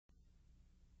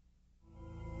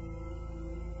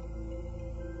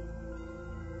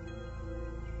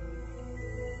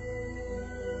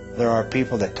There are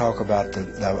people that talk about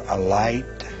a light.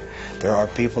 There are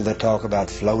people that talk about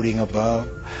floating above.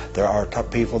 There are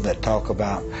people that talk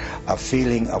about a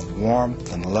feeling of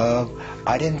warmth and love.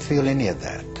 I didn't feel any of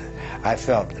that. I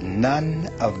felt none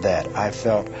of that. I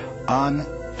felt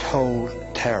untold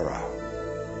terror.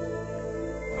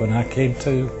 When I came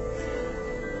to,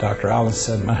 Dr. Rawlings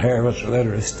said my hair was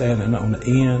literally standing on the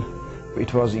end.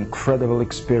 It was an incredible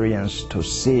experience to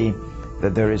see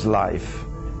that there is life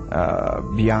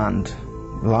beyond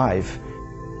life.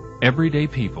 Everyday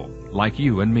people like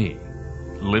you and me,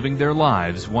 living their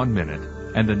lives one minute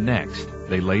and the next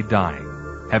they lay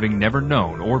dying, having never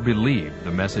known or believed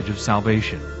the message of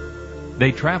salvation.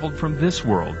 They traveled from this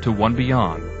world to one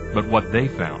beyond, but what they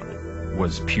found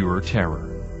was pure terror.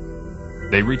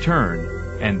 They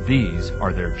returned, and these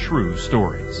are their true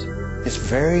stories. It's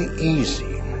very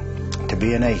easy to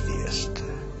be an atheist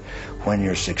when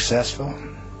you're successful,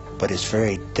 but it's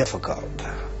very difficult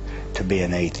to be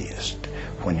an atheist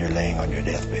when you're laying on your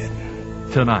deathbed.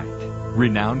 Tonight,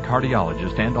 renowned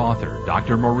cardiologist and author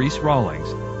Dr. Maurice Rawlings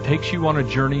takes you on a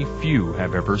journey few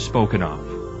have ever spoken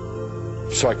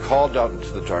of. So I called out into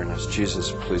the darkness,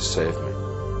 Jesus, please save me.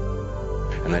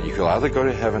 And that you could either go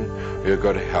to heaven or you'll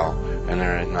go to hell, and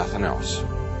there ain't nothing else.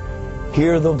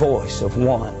 Hear the voice of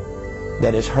one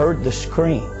that has heard the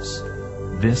screams.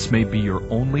 This may be your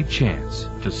only chance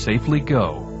to safely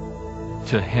go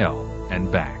to hell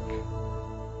and back.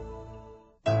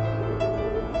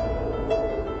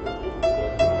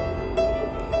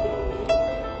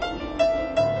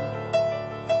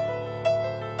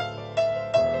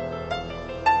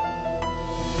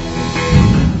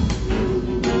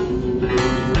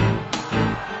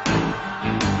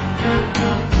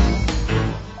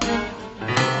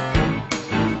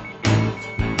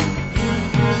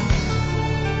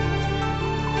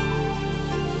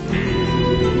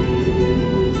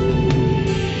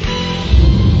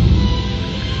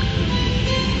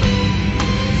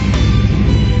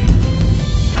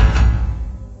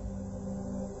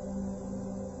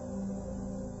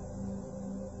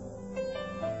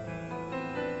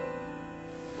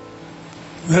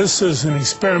 This is an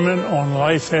experiment on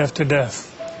life after death.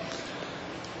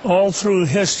 All through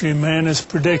history, man has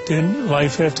predicted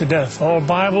life after death. All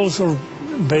Bibles are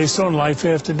based on life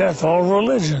after death, all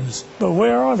religions. But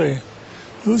where are they?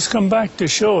 Who's come back to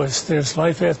show us there's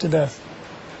life after death?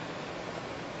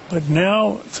 But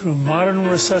now, through modern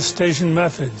resuscitation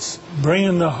methods,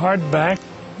 bringing the heart back,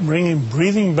 bringing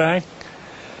breathing back,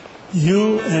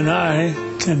 you and I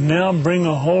can now bring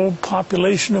a whole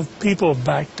population of people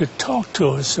back to talk to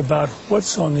us about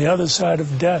what's on the other side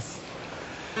of death.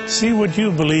 See what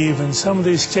you believe in some of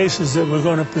these cases that we're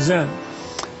going to present.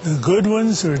 The good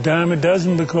ones are a dime a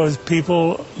dozen because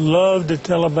people love to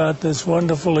tell about this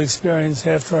wonderful experience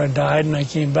after I died and I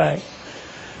came back.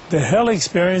 The hell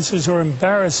experiences are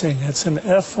embarrassing. It's an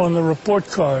F on the report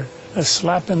card, a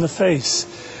slap in the face.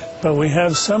 But we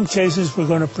have some cases we're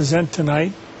going to present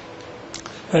tonight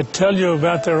that tell you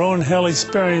about their own hell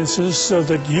experiences so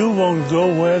that you won't go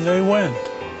where they went.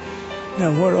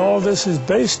 Now, what all this is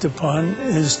based upon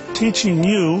is teaching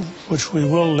you, which we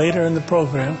will later in the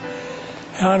program,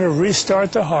 how to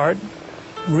restart the heart,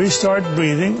 restart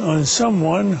breathing on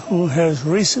someone who has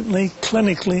recently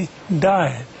clinically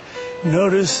died.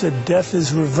 Notice that death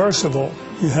is reversible.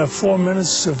 You have 4 minutes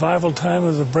survival time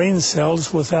of the brain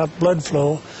cells without blood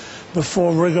flow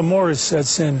before rigor mortis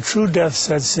sets in, true death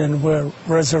sets in, where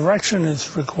resurrection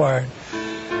is required.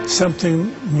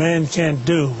 Something man can't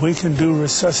do. We can do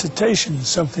resuscitation,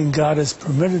 something God has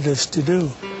permitted us to do.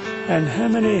 And how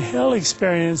many hell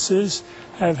experiences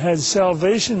have had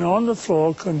salvation on the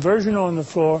floor, conversion on the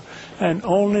floor, and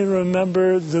only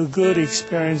remember the good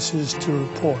experiences to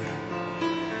report?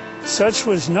 Such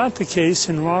was not the case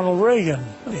in Ronald Reagan.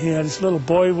 He had his little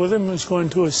boy with him who was going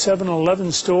to a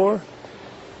 7-Eleven store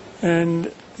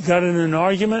and got in an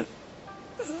argument.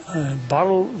 A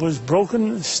bottle was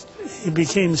broken. He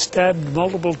became stabbed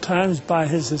multiple times by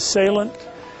his assailant.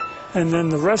 And then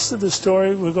the rest of the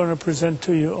story we're going to present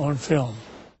to you on film.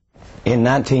 In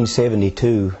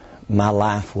 1972, my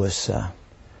life was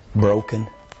broken.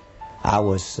 I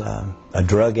was a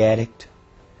drug addict.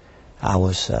 I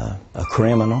was a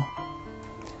criminal.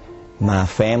 My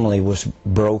family was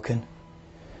broken.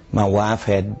 My wife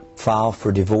had filed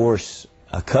for divorce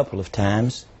a couple of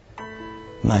times.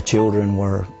 My children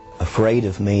were afraid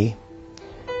of me.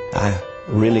 I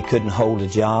really couldn't hold a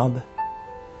job.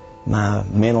 My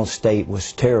mental state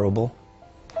was terrible.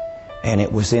 And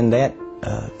it was in that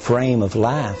frame of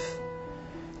life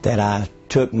that I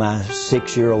took my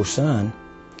 6-year-old son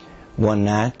one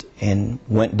night and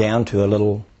went down to a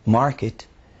little market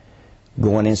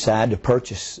going inside to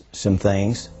purchase some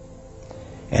things.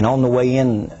 And on the way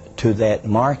in to that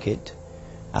market,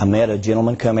 I met a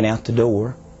gentleman coming out the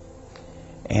door,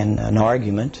 and an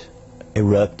argument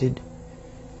erupted.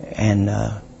 And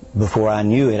before I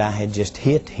knew it, I had just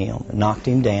hit him, knocked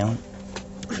him down,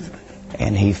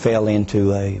 and he fell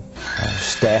into a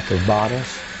stack of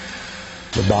bottles.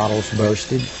 The bottles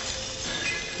bursted,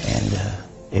 and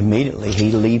immediately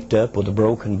he leaped up with a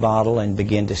broken bottle and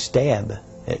began to stab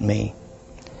at me.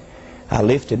 I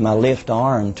lifted my left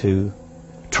arm to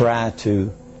try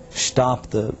to stop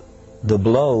the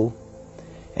blow,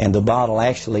 and the bottle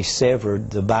actually severed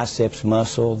the biceps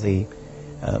muscle, the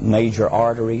major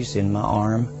arteries in my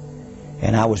arm,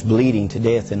 and I was bleeding to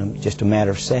death in just a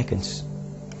matter of seconds.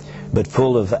 But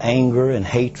full of anger and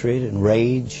hatred and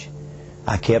rage,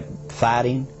 I kept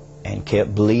fighting and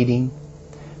kept bleeding.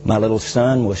 My little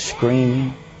son was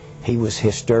screaming. He was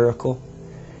hysterical.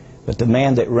 But the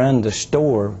man that ran the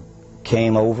store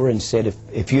came over and said,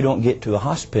 if you don't get to a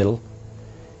hospital,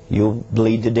 you'll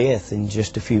bleed to death in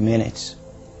just a few minutes.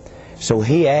 So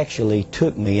he actually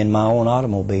took me in my own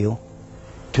automobile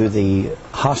to the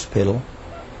hospital,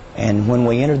 and when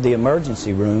we entered the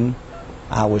emergency room,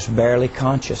 I was barely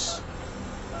conscious.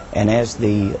 And as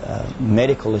the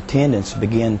medical attendants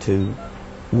began to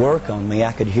work on me,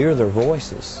 I could hear their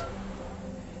voices,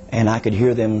 and I could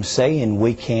hear them saying,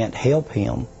 "We can't help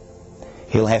him.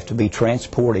 He'll have to be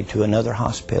transported to another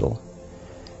hospital.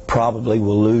 Probably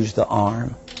will lose the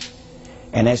arm."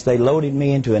 And as they loaded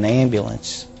me into an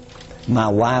ambulance, my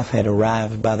wife had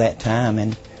arrived by that time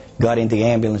and got in the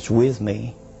ambulance with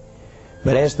me.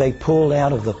 But as they pulled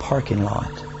out of the parking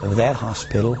lot of that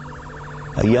hospital,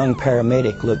 a young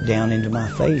paramedic looked down into my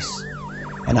face,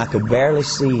 and I could barely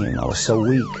see him. I was so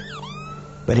weak.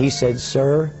 But he said,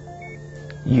 "Sir,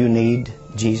 you need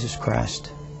Jesus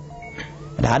Christ."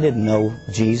 And I didn't know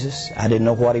Jesus. I didn't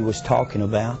know what he was talking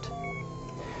about.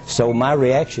 So my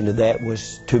reaction to that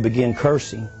was to begin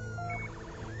cursing.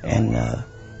 And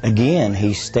again,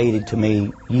 he stated to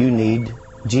me, "You need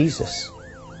Jesus."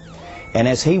 And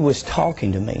as he was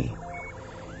talking to me,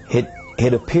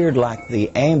 it appeared like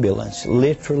the ambulance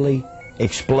literally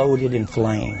exploded in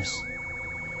flames.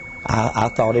 I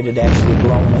thought it had actually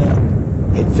blown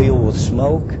up. It filled with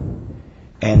smoke,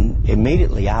 and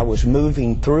immediately I was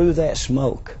moving through that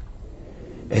smoke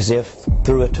as if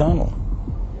through a tunnel.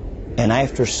 And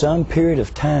after some period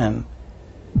of time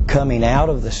coming out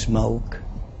of the smoke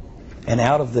and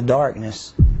out of the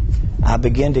darkness, I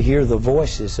began to hear the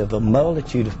voices of a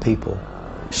multitude of people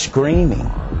screaming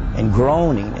and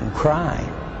groaning and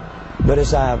crying. But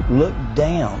as I looked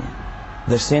down,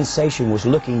 the sensation was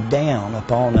looking down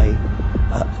upon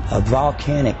a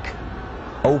volcanic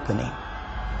opening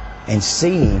and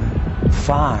seeing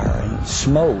fire and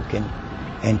smoke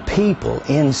and people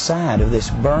inside of this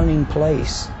burning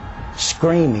place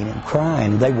screaming and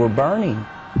crying. They were burning,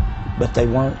 but they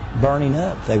weren't burning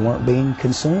up. They weren't being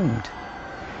consumed.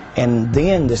 And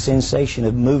then the sensation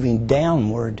of moving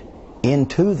downward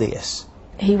into this.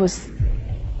 He was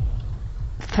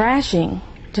thrashing,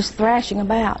 just thrashing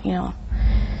about, you know,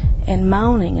 and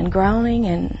moaning and groaning,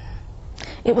 and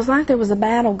it was like there was a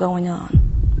battle going on.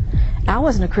 I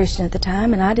wasn't a Christian at the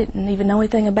time, and I didn't even know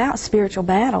anything about spiritual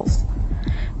battles.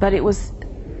 But it was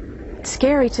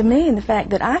scary to me in the fact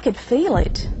that I could feel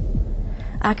it.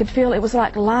 I could feel it was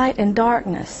like light and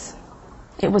darkness.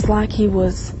 It was like he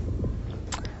was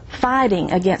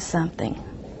fighting against something.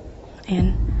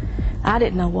 And I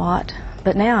didn't know what,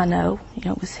 but now I know, you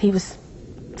know, he was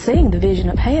seeing the vision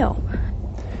of hell.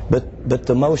 But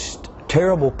the most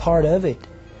terrible part of it,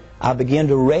 I began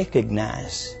to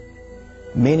recognize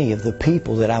many of the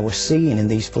people that I was seeing in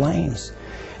these flames.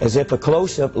 As if a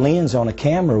close-up lens on a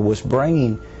camera was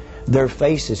bringing their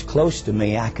faces close to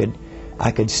me, I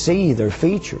could see their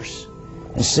features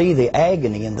and see the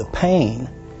agony and the pain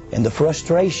and the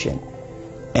frustration.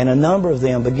 And a number of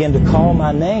them began to call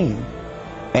my name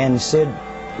and said,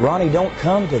 "Ronnie, don't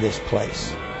come to this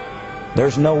place.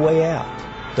 There's no way out.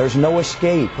 There's no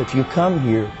escape. If you come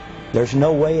here, there's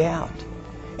no way out."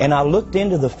 And I looked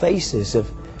into the faces of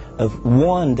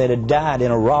one that had died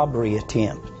in a robbery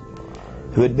attempt,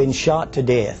 who had been shot to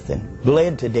death and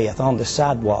bled to death on the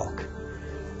sidewalk.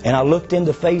 And I looked in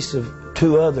the face of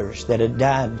two others that had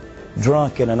died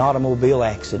drunk in an automobile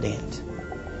accident.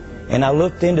 And I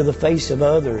looked into the face of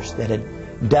others that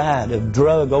had died of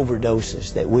drug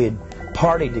overdoses, that we had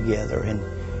partied together,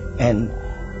 and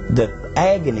the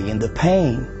agony and the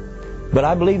pain. But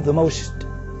I believe the most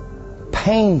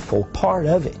painful part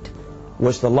of it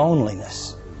was the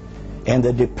loneliness. And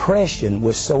the depression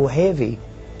was so heavy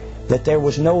that there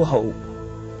was no hope.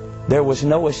 There was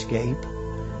no escape.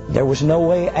 There was no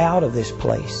way out of this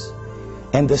place.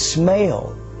 And the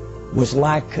smell was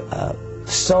like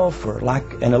sulfur,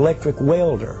 like an electric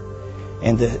welder.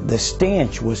 And the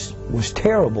stench was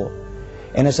terrible.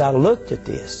 And as I looked at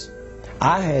this,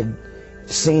 I had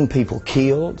seen people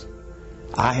killed.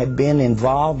 I had been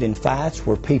involved in fights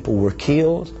where people were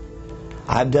killed.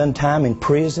 I've done time in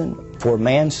prison for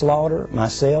manslaughter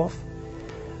myself.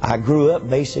 I grew up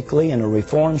basically in a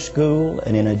reform school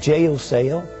and in a jail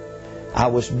cell. I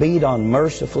was beat on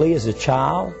mercifully as a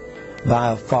child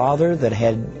by a father that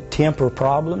had temper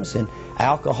problems and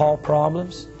alcohol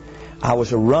problems. I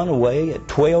was a runaway at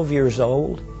 12 years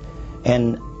old,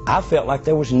 and I felt like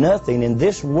there was nothing in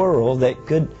this world that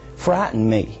could frighten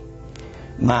me.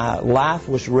 My life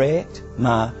was wrecked,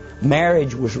 my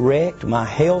marriage was wrecked, my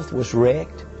health was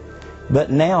wrecked,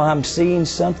 but now I'm seeing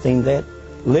something that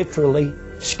literally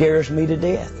scares me to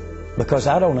death because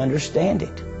I don't understand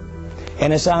it.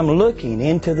 And as I'm looking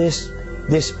into this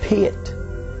pit,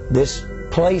 this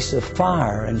place of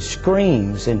fire and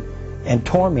screams and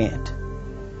torment,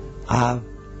 I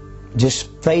just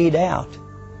fade out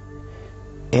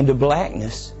into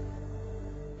blackness.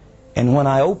 And when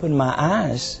I open my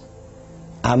eyes,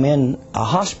 I'm in a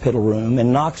hospital room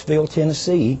in Knoxville,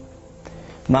 Tennessee.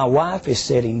 My wife is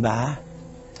sitting by.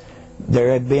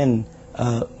 There have been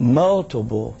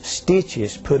multiple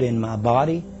stitches put in my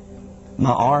body.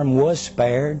 My arm was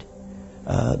spared.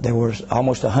 There was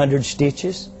almost 100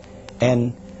 stitches.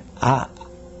 And I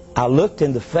looked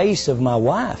in the face of my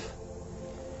wife,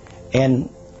 and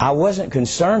I wasn't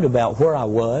concerned about where I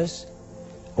was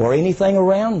or anything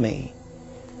around me.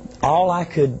 All I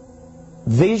could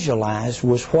visualize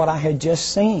was what I had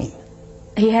just seen.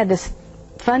 He had this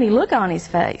funny look on his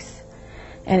face,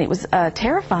 and it was a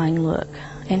terrifying look.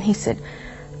 And he said,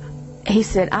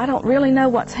 I don't really know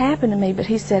what's happened to me, but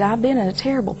he said, I've been in a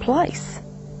terrible place.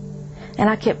 And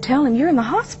I kept telling him, you're in the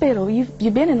hospital.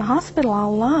 You've been in the hospital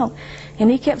all along. And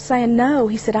he kept saying, no.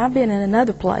 He said, I've been in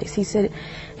another place. He said,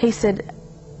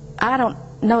 I don't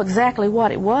know exactly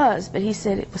what it was, but he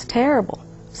said it was terrible.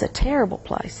 It's a terrible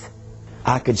place.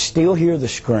 I could still hear the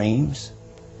screams.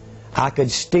 I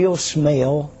could still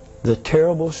smell the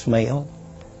terrible smell.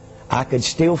 I could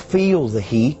still feel the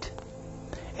heat.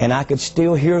 And I could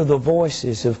still hear the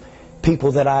voices of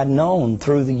people that I'd known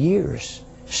through the years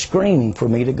screaming for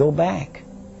me to go back.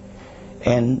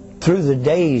 And through the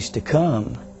days to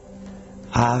come,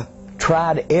 I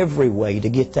tried every way to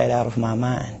get that out of my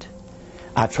mind.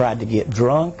 I tried to get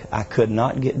drunk. I could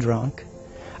not get drunk.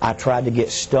 I tried to get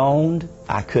stoned.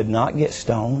 I could not get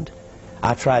stoned.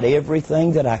 I tried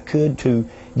everything that I could to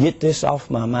get this off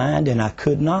my mind, and I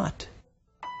could not.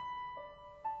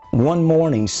 One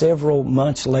morning, several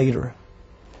months later,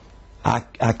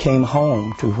 I came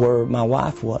home to where my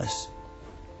wife was.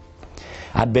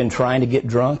 I'd been trying to get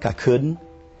drunk. I couldn't.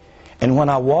 And when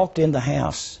I walked in the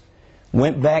house,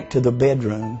 went back to the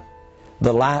bedroom,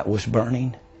 the light was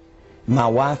burning. My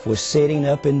wife was sitting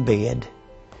up in bed,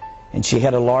 and she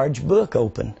had a large book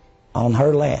open on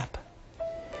her lap.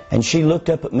 And she looked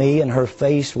up at me, and her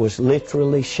face was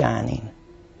literally shining.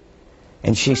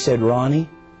 And she said, Ronnie,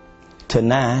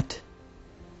 tonight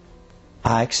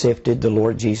I accepted the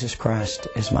Lord Jesus Christ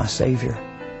as my Savior.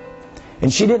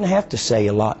 And she didn't have to say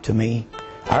a lot to me.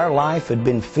 Our life had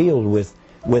been filled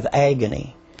with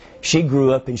agony. She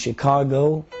grew up in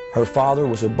Chicago. Her father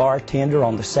was a bartender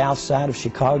on the south side of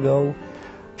Chicago.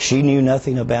 She knew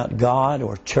nothing about God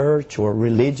or church or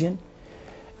religion.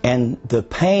 And the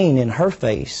pain in her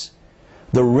face,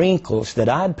 the wrinkles that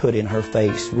I'd put in her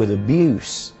face with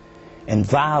abuse and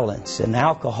violence and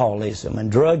alcoholism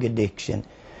and drug addiction,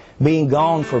 being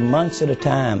gone for months at a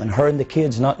time, and her and the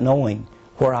kids not knowing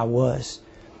where I was.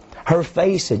 Her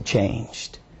face had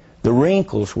changed. The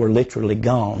wrinkles were literally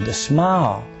gone. The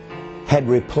smile had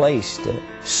replaced the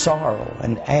sorrow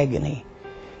and agony.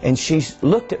 And she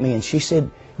looked at me and she said,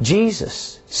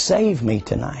 Jesus, save me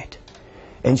tonight.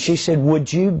 And she said,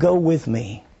 would you go with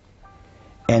me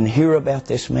and hear about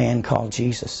this man called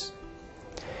Jesus?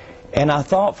 And I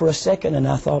thought for a second, and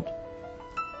I thought,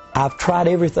 I've tried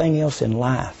everything else in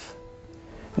life.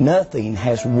 Nothing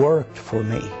has worked for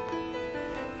me.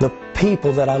 The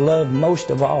people that I love most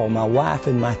of all, my wife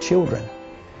and my children,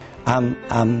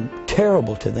 I'm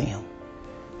terrible to them.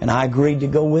 And I agreed to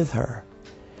go with her.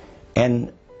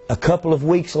 And a couple of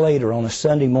weeks later on a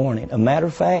Sunday morning, a matter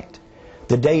of fact,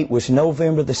 the date was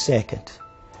November the 2nd,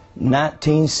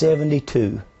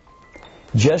 1972,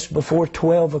 just before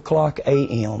 12 o'clock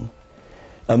a.m.,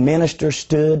 a minister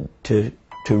stood to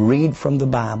read from the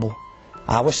Bible.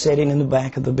 I was sitting in the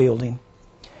back of the building.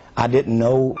 I didn't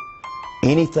know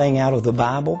anything out of the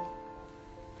Bible.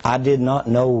 I did not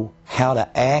know how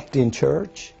to act in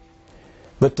church.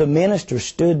 But the minister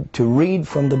stood to read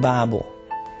from the Bible,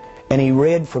 and he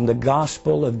read from the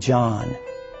Gospel of John.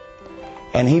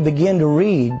 And he began to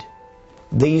read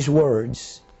these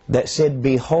words that said,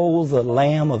 "Behold the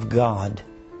Lamb of God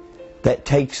that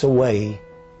takes away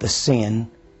the sin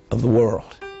of the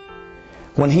world."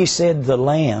 When he said the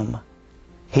Lamb,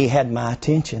 he had my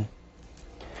attention.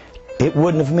 It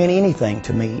wouldn't have meant anything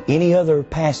to me, any other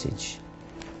passage.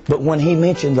 But when he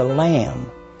mentioned the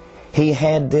Lamb, he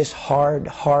had this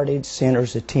hard-hearted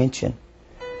sinner's attention.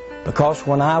 Because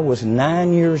when I was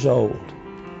 9 years old,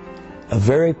 a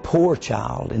very poor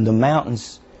child in the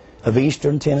mountains of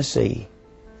eastern Tennessee,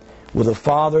 with a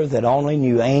father that only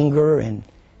knew anger and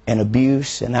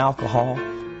abuse and alcohol,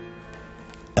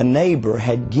 a neighbor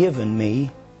had given me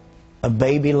a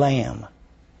baby lamb.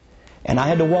 And I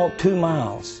had to walk 2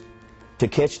 miles to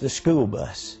catch the school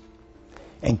bus.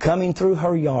 And coming through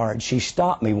her yard, she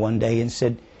stopped me one day and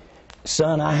said,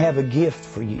 "Son, I have a gift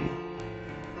for you."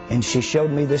 And she showed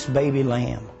me this baby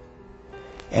lamb.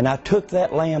 And I took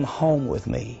that lamb home with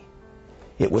me.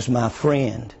 It was my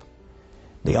friend,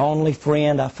 the only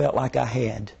friend I felt like I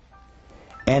had.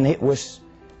 And it was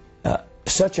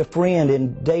such a friend.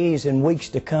 In days and weeks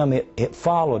to come, it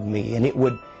followed me, and it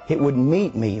would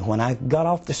meet me when I got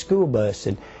off the school bus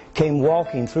and came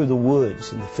walking through the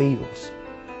woods and the fields.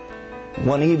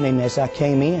 One evening as I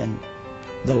came in,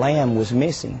 the lamb was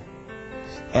missing.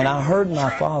 And I heard my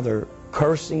father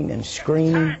cursing and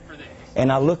screaming,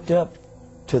 and I looked up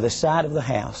to the side of the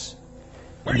house,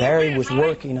 and there he was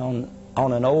working on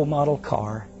an old model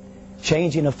car,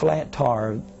 changing a flat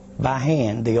tire by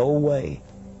hand the old way.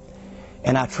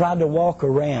 And I tried to walk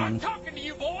around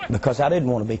because I didn't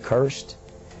want to be cursed,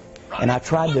 and I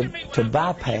tried to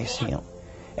bypass him.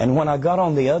 And when I got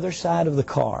on the other side of the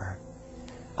car,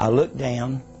 I looked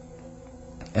down,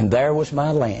 and there was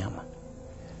my lamb,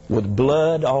 with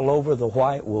blood all over the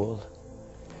white wool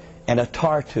and a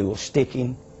tar tool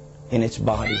sticking in its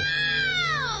body.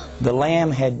 The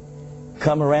lamb had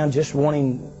come around just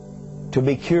wanting to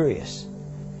be curious.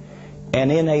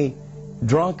 And in a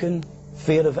drunken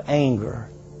fit of anger,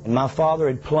 my father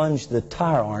had plunged the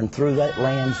tire iron through that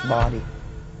lamb's body.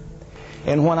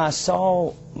 And when I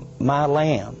saw my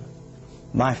lamb,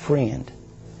 my friend,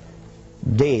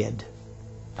 dead,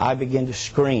 I began to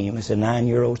scream as a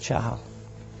 9-year-old child.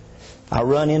 I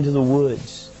run into the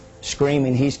woods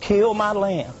screaming, "He's killed my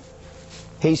lamb.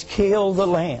 He's killed the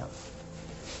lamb."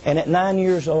 And at 9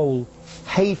 years old,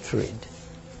 hatred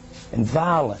and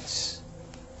violence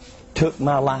took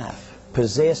my life,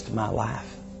 possessed my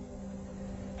life.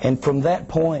 And from that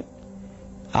point,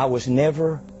 I was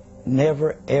never,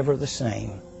 ever the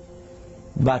same.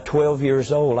 By 12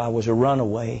 years old, I was a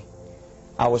runaway.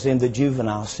 I was in the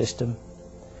juvenile system,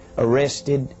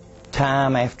 arrested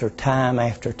time after time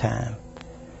after time.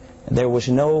 There was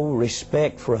no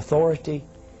respect for authority.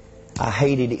 I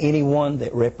hated anyone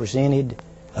that represented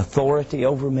authority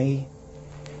over me.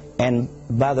 And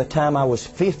by the time I was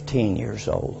 15 years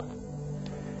old,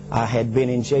 I had been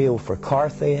in jail for car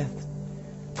theft,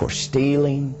 for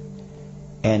stealing,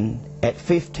 and at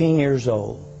 15 years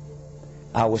old,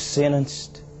 I was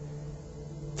sentenced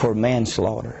for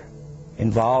manslaughter,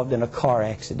 involved in a car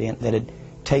accident that had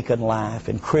taken life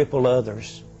and crippled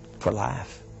others for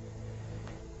life.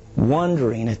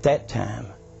 Wondering at that time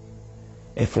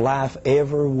if life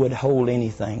ever would hold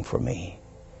anything for me.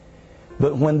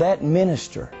 But when that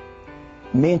minister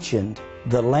mentioned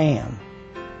the Lamb,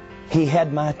 he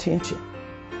had my attention.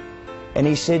 And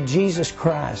he said, Jesus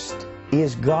Christ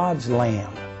is God's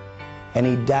Lamb. And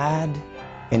he died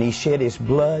and he shed his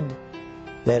blood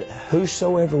that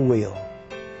whosoever will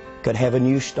could have a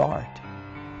new start,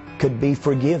 could be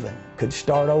forgiven, could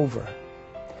start over.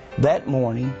 That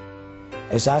morning,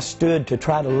 as I stood to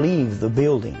try to leave the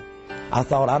building, I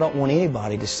thought, I don't want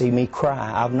anybody to see me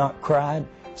cry. I've not cried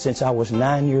since I was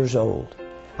 9 years old.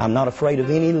 I'm not afraid of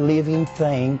any living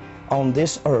thing on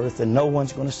this earth, and no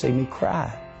one's going to see me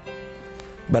cry.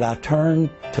 But I turned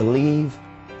to leave,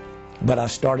 but I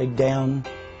started down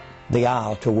the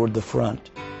aisle toward the front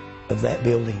of that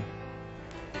building.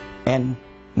 And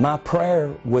my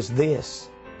prayer was this.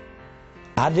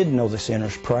 I didn't know the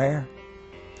sinner's prayer.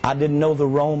 I didn't know the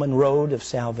Roman road of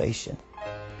salvation.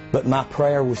 But my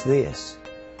prayer was this.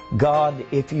 God,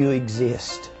 if you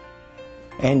exist,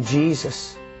 and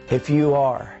Jesus, if you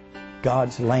are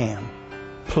God's Lamb,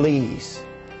 please,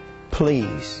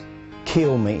 please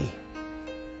kill me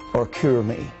or cure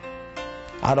me.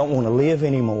 I don't want to live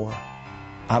anymore.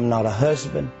 I'm not a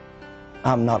husband.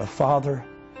 I'm not a father.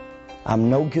 I'm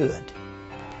no good.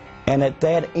 And at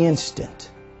that instant,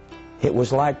 It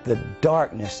was like the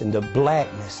darkness and the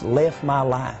blackness left my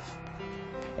life,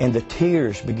 and the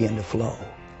tears began to flow.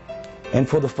 And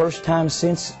for the first time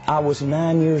since I was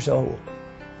 9 years old,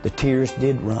 the tears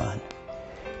did run,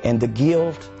 and the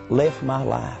guilt left my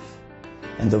life,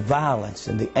 and the violence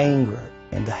and the anger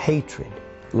and the hatred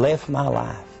left my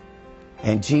life,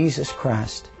 and Jesus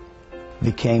Christ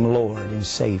became Lord and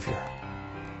Savior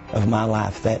of my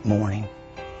life that morning.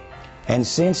 And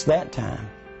since that time,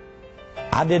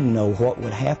 I didn't know what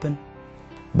would happen,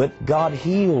 but God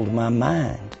healed my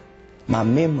mind, my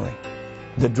memory.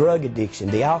 The drug addiction,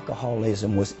 the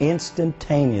alcoholism was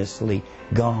instantaneously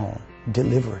gone,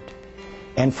 delivered.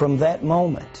 And from that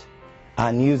moment,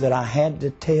 I knew that I had to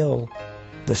tell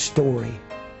the story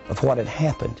of what had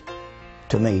happened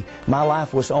to me. My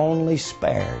life was only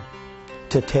spared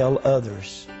to tell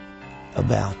others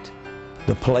about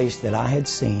the place that I had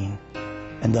seen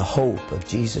and the hope of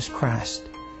Jesus Christ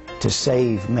to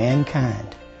save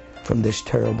mankind from this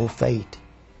terrible fate.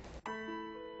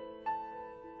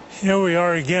 Here we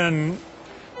are again,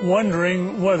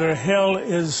 wondering whether hell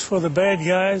is for the bad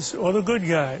guys or the good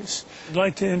guys. I'd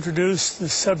like to introduce the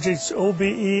subjects OBE,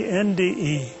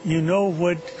 NDE. You know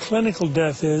what clinical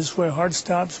death is, where heart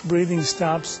stops, breathing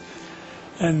stops,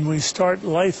 and we start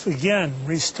life again,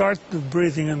 restart the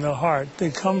breathing and the heart. They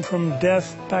come from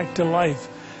death back to life,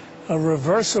 a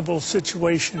reversible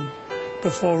situation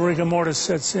before rigor mortis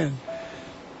sets in.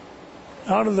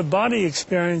 Out-of-the-body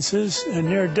experiences and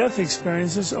near-death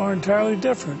experiences are entirely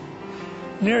different.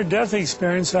 Near-death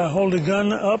experience, I hold a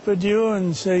gun up at you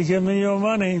and say, give me your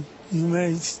money. You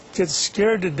may get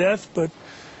scared to death, but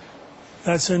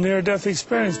that's a near-death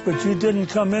experience. But you didn't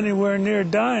come anywhere near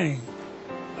dying.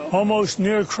 Almost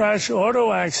near-crash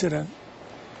auto accident.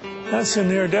 That's a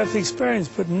near-death experience,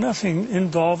 but nothing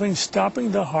involving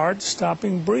stopping the heart,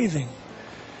 stopping breathing.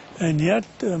 And yet,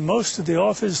 most of the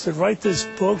authors that write these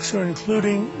books are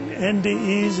including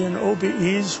NDEs and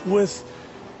OBEs with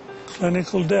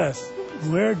clinical death.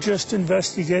 We're just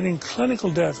investigating clinical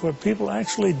death, where people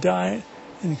actually die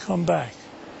and come back.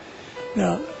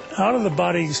 Now,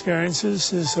 out-of-the-body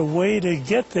experiences is a way to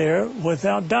get there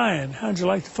without dying. How'd you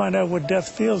like to find out what death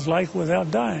feels like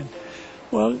without dying?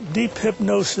 Well, deep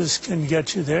hypnosis can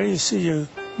get you there. You see your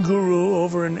guru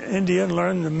over in India and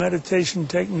learn the meditation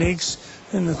techniques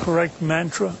and the correct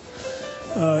mantra.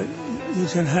 You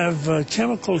can have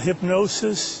chemical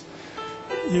hypnosis.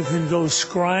 You can go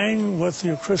scrying with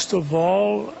your crystal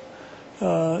ball.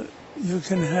 You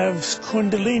can have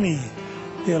kundalini,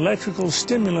 the electrical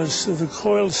stimulus of the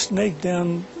coiled snake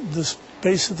down the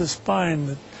base of the spine,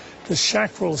 the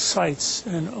chakral sites,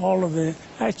 and all of the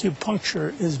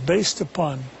acupuncture is based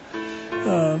upon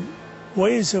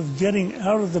ways of getting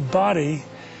out of the body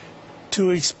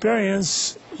to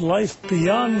experience life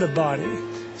beyond the body,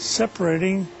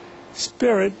 separating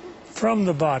spirit from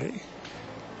the body.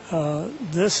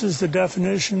 This is the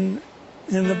definition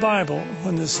in the Bible,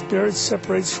 when the spirit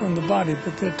separates from the body,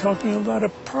 but they're talking about a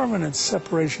permanent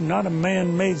separation, not a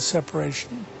man-made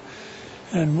separation.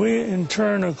 And we, in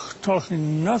turn, are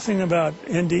talking nothing about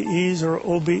NDEs or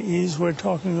OBEs. We're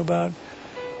talking about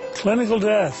clinical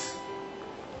death.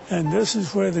 And this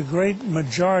is where the great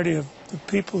majority of the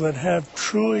people that have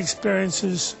true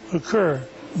experiences occur.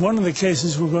 One of the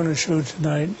cases we're going to show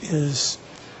tonight is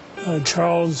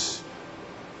Charles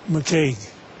McCaig,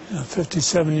 a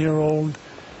 57-year-old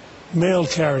mail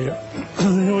carrier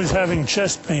who was having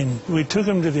chest pain. We took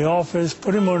him to the office,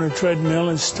 put him on a treadmill,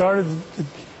 and started the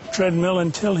treadmill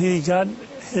until he got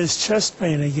his chest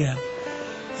pain again.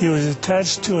 He was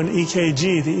attached to an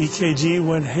EKG. The EKG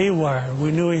went haywire.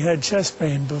 We knew he had chest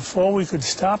pain. Before we could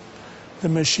stop the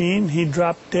machine, he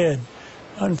dropped dead.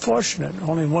 Unfortunate.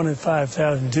 Only 1 in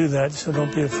 5,000 do that, so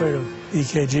don't be afraid of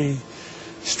EKG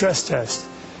stress test.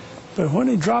 But when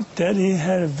he dropped dead, he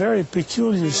had a very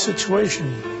peculiar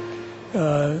situation.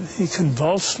 He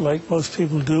convulsed like most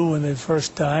people do when they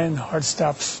first die, and the heart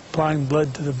stops supplying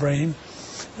blood to the brain.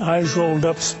 Eyes rolled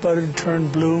up, sputtered,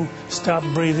 turned blue, stopped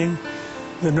breathing.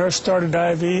 The nurse started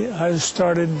IV, I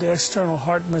started external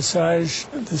heart massage.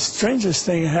 The strangest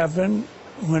thing happened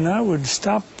when I would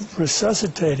stop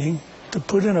resuscitating to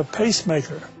put in a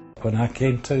pacemaker. When I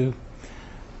came to,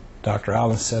 Dr.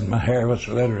 Rawlings said my hair was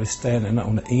literally standing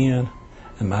on the end,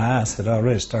 and my eyes had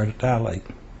already started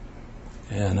dilating.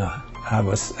 And I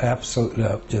was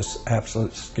absolutely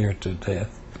scared to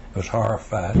death. I was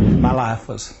horrified. My life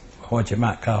was what you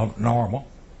might call normal.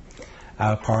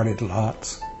 I partied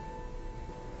lots.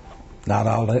 Not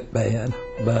all that bad,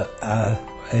 but I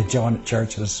had joined the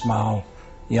church at a small,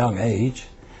 young age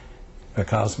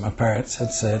because my parents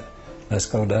had said, let's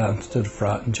go down to the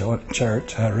front and join the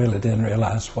church. I really didn't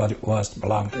realize what it was to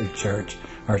belong to the church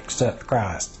or accept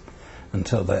Christ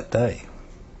until that day.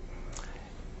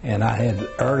 And I had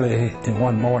early in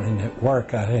one morning at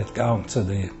work, I had gone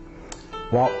to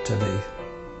walk to the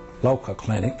local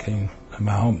clinic in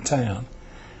my hometown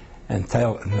and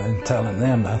telling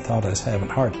them I thought I was having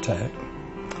a heart attack.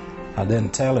 I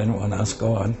didn't tell anyone I was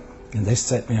going, and they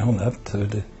sent me on up to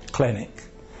the clinic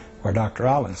where Dr.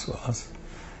 Rawlings was.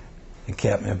 It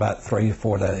kept me about 3 or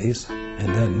 4 days,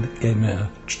 and then gave me a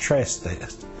stress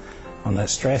test. On that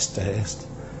stress test,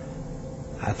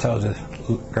 I told the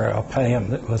girl, Pam,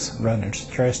 that was running the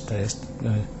stress test,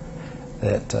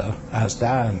 that I was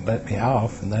dying, let me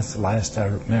off, and that's the last I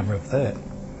remember of that.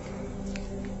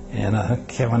 And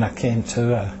when I came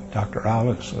to, Dr.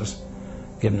 Rawlings was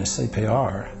giving me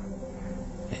CPR,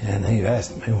 and he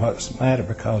asked me what was the matter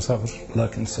because I was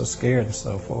looking so scared and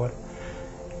so forth.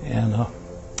 And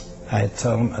I had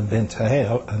told him I'd been to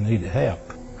hell, I needed help.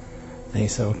 And he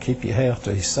said, well, keep your health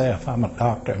to yourself. I'm a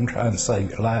doctor, I'm trying to save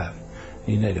your life.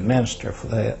 You need a minister for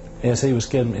that. As he was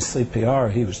giving me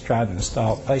CPR, he was trying to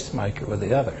install a pacemaker with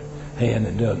the other hand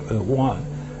and doing it with one.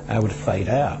 I would fade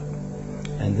out.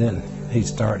 And then he'd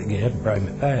start again and bring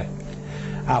me back.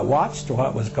 I watched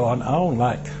what was going on,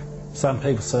 like some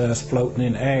people say I was floating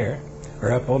in the air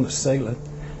or up on the ceiling.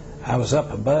 I was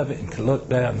up above it and could look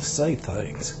down and see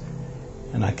things.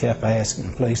 And I kept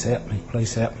asking, please help me,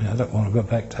 I don't want to go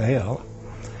back to hell.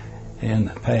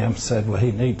 And Pam said, well,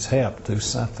 he needs help, do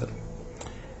something.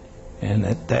 And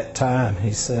at that time,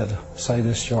 he said, say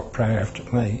this short prayer after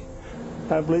me.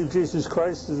 I believe Jesus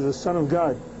Christ is the Son of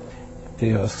God. If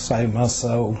you'll save my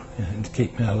soul and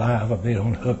keep me alive, I'll be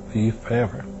on the hook for you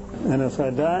forever. And if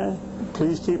I die,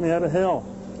 please keep me out of hell.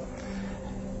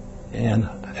 And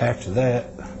after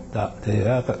that, the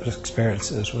other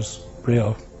experiences was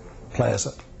real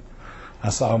pleasant. I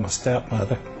saw my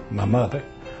stepmother, my mother.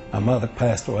 My mother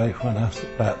passed away when I was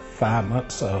about 5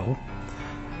 months old.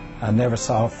 I never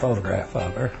saw a photograph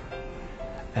of her,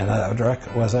 and I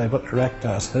was able to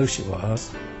recognize who she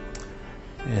was.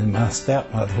 And my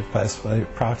stepmother had passed away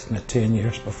approximately 10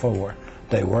 years before.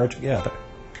 They were together.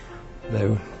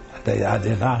 I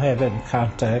did not have any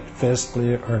contact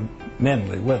physically or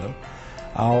mentally with them.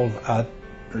 All I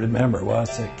remember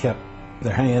was they kept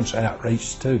their hands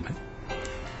outreached to me.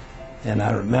 And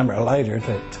I remember later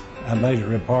that I made a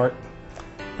remark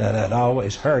that I'd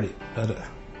always heard it, but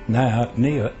now I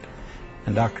knew it.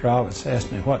 And Dr. Rawlings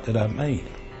asked me, what did I mean?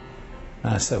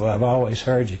 And I said, well, I've always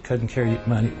heard you couldn't carry your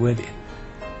money with you.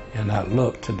 And I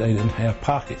looked and they didn't have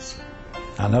pockets.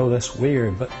 I know that's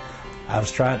weird, but I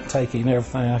was trying to take in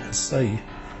everything I could see.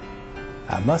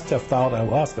 I must have thought I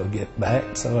was going to get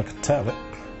back so I could tell it.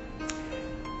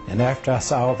 And after I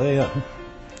saw them,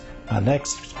 my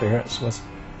next experience was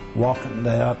walking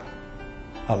down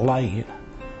a lane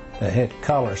that had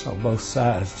colors on both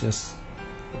sides, just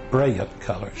brilliant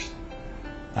colors.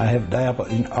 I have dabbled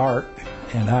in art,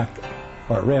 and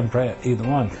or Rembrandt, either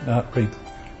one could not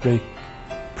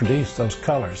reproduce those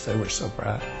colors. They were so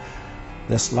bright.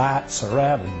 This light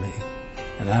surrounded me,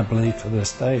 and I believe to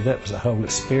this day that was the Holy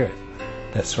Spirit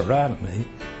that surrounded me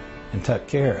and took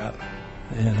care of me.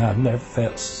 And I've never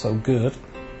felt so good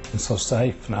and so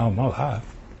safe in all my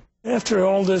life. After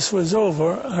all this was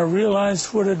over, I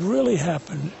realized what had really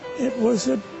happened. It was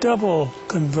a double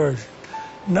conversion.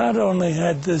 Not only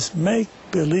had this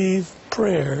make-believe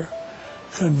prayer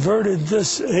converted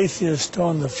this atheist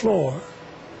on the floor,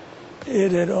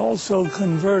 it had also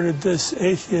converted this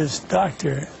atheist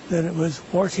doctor that it was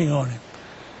working on him.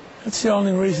 That's the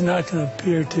only reason I can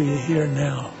appear to you here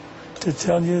now, to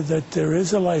tell you that there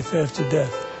is a life after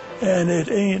death, and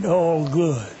it ain't all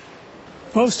good.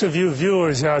 Most of you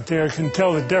viewers out there can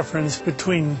tell the difference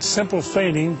between simple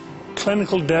fainting,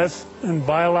 clinical death, and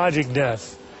biologic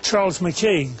death. Charles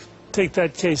McCaig, take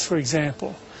that case for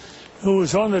example, who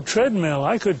was on the treadmill.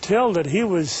 I could tell that he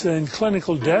was in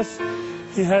clinical death.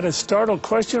 He had a startled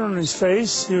question on his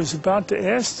face. He was about to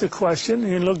ask the question.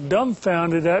 He looked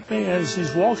dumbfounded at me as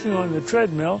he's walking on the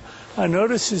treadmill. I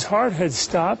noticed his heart had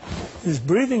stopped, his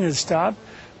breathing had stopped,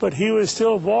 but he was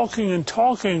still walking and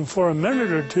talking for a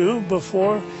minute or two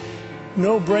before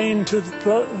no brain to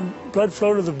the blood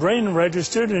flow to the brain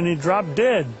registered, and he dropped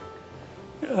dead.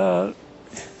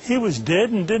 He was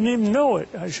dead and didn't even know it.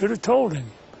 I should have told him.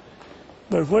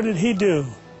 But what did he do?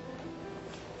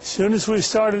 As soon as we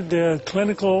started the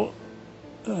clinical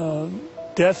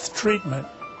death treatment,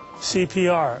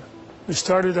 CPR, we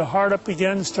started the heart up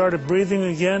again, started breathing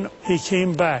again, he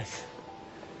came back.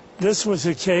 This was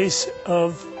a case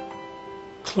of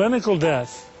clinical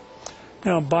death.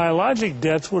 Now, biologic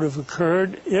death would have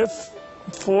occurred if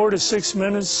 4 to 6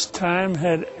 minutes time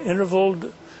had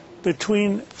intervaled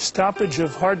between stoppage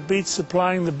of heartbeat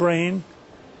supplying the brain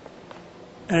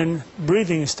and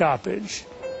breathing stoppage.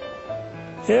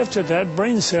 After that,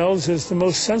 brain cells, as the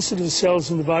most sensitive cells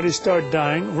in the body, start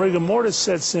dying. Rigor mortis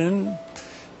sets in,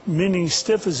 meaning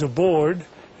stiff as a board,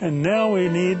 and now we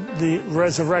need the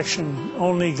resurrection.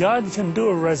 Only God can do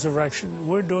a resurrection.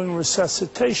 We're doing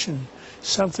resuscitation,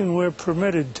 something we're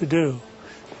permitted to do.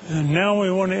 And now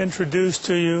we want to introduce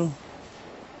to you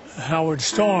Howard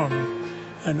Storm,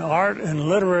 an art and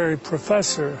literary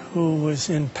professor who was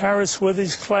in Paris with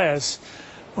his class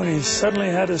when he suddenly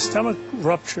had a stomach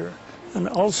rupture, an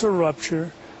ulcer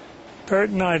rupture,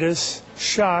 peritonitis,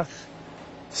 shock,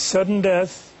 sudden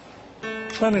death,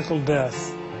 clinical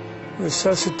death,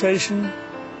 resuscitation,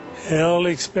 hell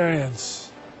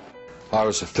experience. I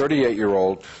was a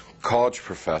 38-year-old college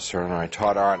professor, and I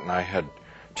taught art, and I had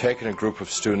taken a group of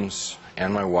students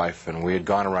and my wife, and we had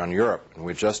gone around Europe, and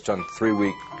we'd just done a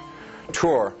 3-week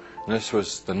tour, and this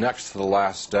was the next to the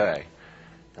last day,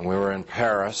 and we were in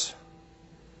Paris,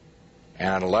 and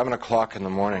at 11 o'clock in the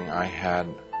morning I had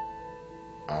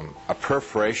a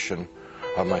perforation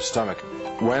of my stomach.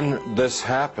 When this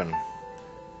happened,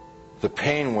 the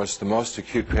pain was the most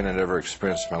acute pain I'd ever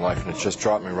experienced in my life, and it just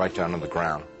dropped me right down to the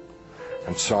ground.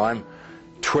 And so I'm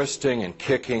twisting and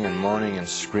kicking and moaning and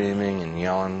screaming and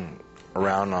yelling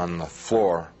around on the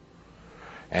floor,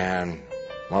 and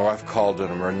my wife called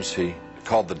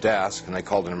the desk, and they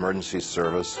called an emergency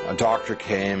service. A doctor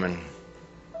came, and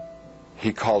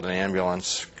he called an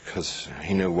ambulance because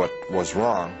he knew what was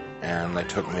wrong, and they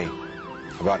took me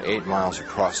about 8 miles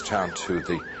across town to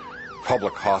the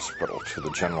public hospital, to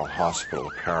the General Hospital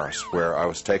of Paris, where I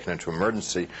was taken into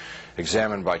emergency,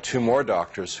 examined by 2 more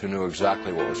doctors who knew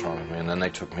exactly what was wrong with me, and then they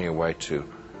took me away to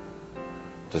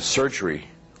the surgery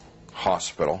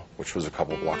hospital, which was a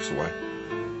couple blocks away.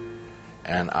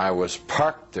 And I was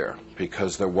parked there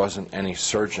because there wasn't any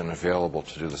surgeon available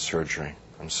to do the surgery.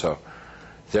 And so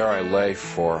there I lay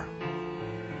for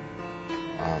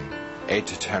 8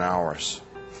 to 10 hours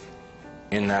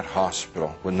in that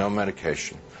hospital with no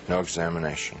medication, no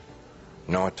examination,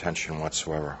 no attention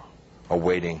whatsoever,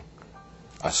 awaiting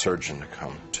a surgeon to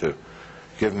come to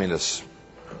give me this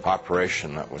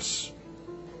operation that was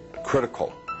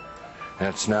critical. And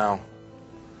it's now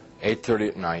 8:30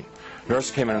 at night.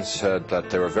 Nurse came in and said that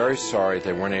they were very sorry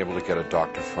they weren't able to get a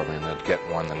doctor for me and they'd get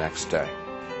one the next day.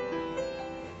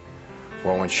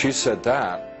 Well, when she said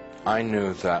that, I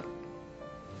knew that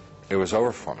it was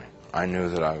over for me. I knew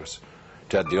that I was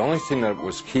dead. The only thing that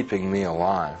was keeping me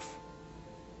alive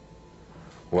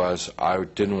was I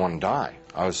didn't want to die.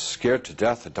 I was scared to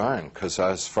death of dying because,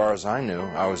 as far as I knew,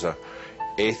 I was an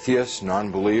atheist,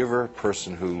 non-believer,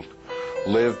 person who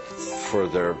lived for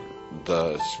the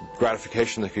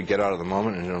gratification they could get out of the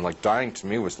moment, and like dying to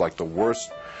me was like the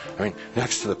worst. I mean,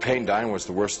 next to the pain, dying was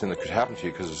the worst thing that could happen to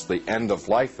you because it's the end of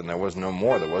life and there was no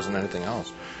more, there wasn't anything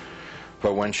else.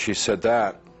 But when she said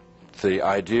that, the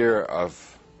idea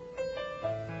of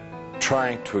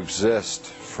trying to exist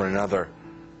for another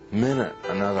minute,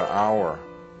 another hour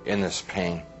in this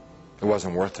pain, it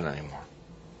wasn't worth it anymore.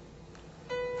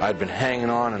 I'd been hanging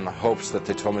on in the hopes that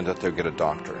they told me that they'd get a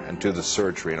doctor and do the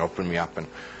surgery and open me up and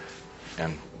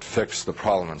fix the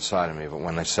problem inside of me, but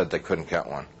when they said they couldn't get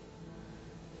one.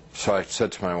 So I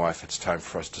said to my wife, it's time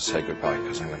for us to say goodbye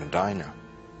because I'm going to die now.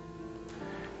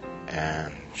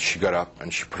 And she got up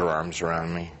and she put her arms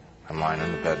around me. I'm lying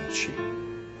in the bed and she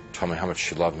told me how much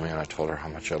she loved me, and I told her how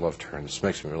much I loved her, and this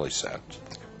makes me really sad to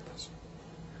think about this.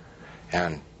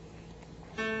 And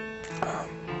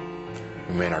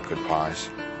we made our goodbyes,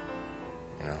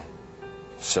 you know,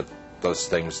 said those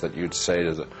things that you'd say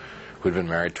to who'd been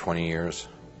married 20 years,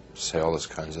 say all those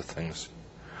kinds of things.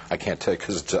 I can't tell you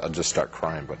because I'll just start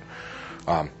crying,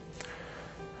 but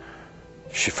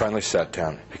she finally sat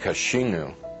down because she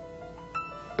knew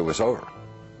it was over.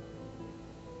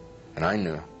 And I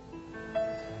knew.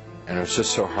 And it was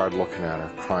just so hard looking at her,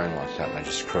 crying like that, and I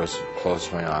just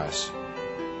closed my eyes.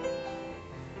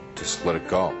 Just let it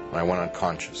go. And I went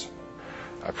unconscious.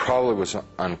 I probably was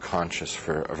unconscious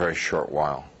for a very short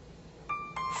while.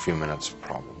 A few minutes,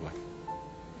 probably.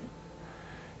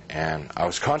 And I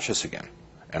was conscious again.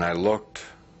 And I looked,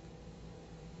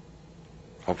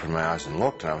 opened my eyes and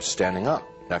looked, and I was standing up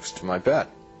next to my bed.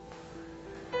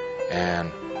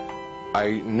 And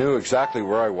I knew exactly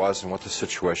where I was and what the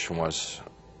situation was.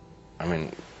 I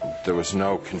mean, there was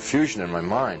no confusion in my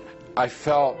mind. I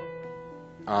felt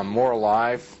more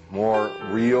alive, more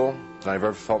real than I've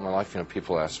ever felt in my life. You know,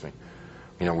 people ask me,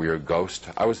 you know, were you a ghost?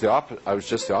 I was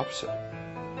just the opposite.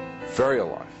 Very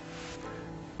alive.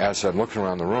 as I'm looking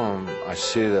around the room, I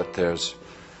see that there's,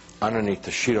 underneath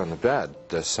the sheet on the bed,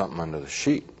 there's something under the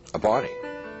sheet, a body.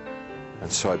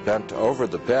 And so I bent over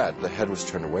the bed, the head was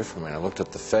turned away from me, and I looked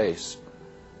at the face,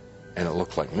 and it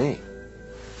looked like me.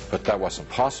 But that wasn't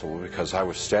possible because I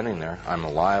was standing there. I'm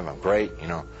alive, I'm great, you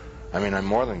know. I mean, I'm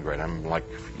more than great. I'm like,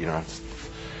 you know.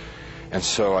 And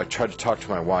so I tried to talk to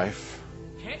my wife.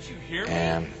 Can't you hear me?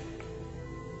 And,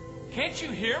 can't you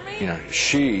hear me? you know,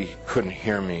 she couldn't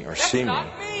hear me or see me. That's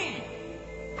not me.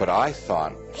 But I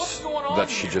thought What's going on that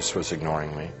she here? just was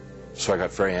ignoring me. So I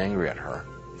got very angry at her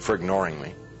for ignoring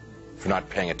me, for not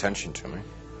paying attention to me.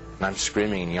 And I'm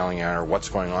screaming and yelling at her, what's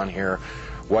going on here?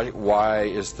 Why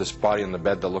is this body in the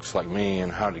bed that looks like me,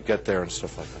 and how to get there and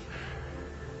stuff like that.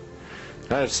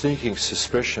 And I had a sneaking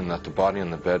suspicion that the body in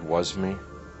the bed was me,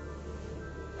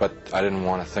 but I didn't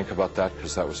want to think about that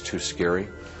because that was too scary.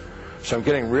 So I'm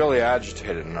getting really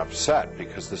agitated and upset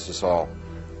because this is all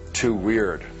too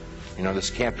weird. You know, this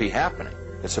can't be happening.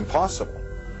 It's impossible.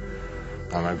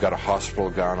 I've got a hospital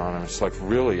gown on, and it's like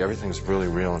really, everything's really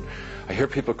real. And I hear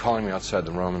people calling me outside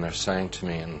the room, and they're saying to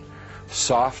me in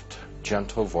soft,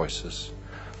 gentle voices,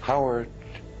 Howard,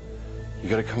 you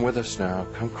got to come with us now.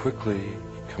 Come quickly.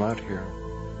 Come out here.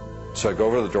 So I go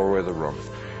over to the doorway of the room,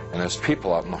 and there's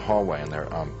people out in the hallway, and they're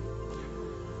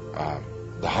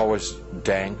the hallway's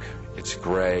dank. It's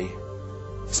gray.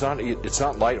 It's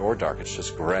not light or dark. It's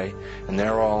just gray, and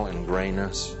they're all in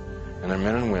grayness, and they're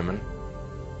men and women,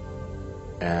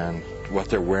 and what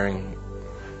they're wearing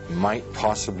might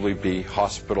possibly be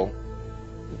hospital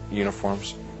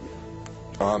uniforms.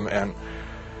 And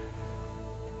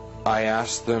I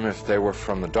asked them if they were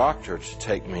from the doctor to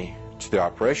take me to the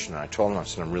operation. And I told them, I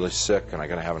said, I'm really sick and I'm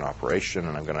going to have an operation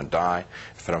and I'm going to die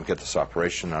if I don't get this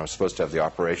operation. And I was supposed to have the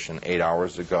operation 8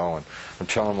 hours ago, and I'm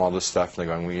telling them all this stuff, and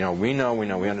they're going, we know,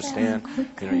 we understand.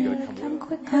 You know, you got to come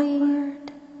quickly.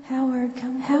 Howard,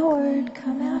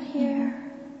 come out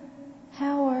here.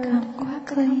 Howard, come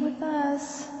quickly. Come with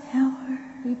us. Howard,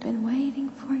 we've been waiting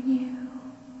for you.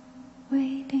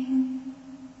 Waiting.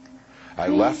 I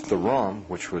left the room,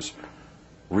 which was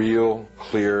real,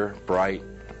 clear, bright,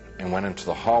 and went into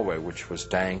the hallway, which was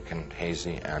dank and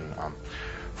hazy, and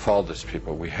followed these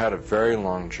people. We had a very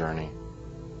long journey.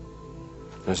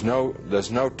 There's no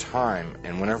time,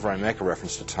 and whenever I make a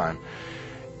reference to time,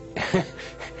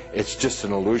 it's just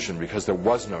an illusion because there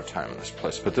was no time in this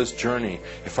place. But this journey,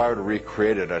 if I were to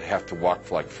recreate it, I'd have to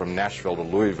walk like from Nashville to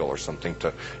Louisville or something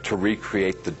to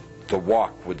recreate the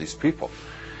walk with these people.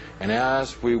 And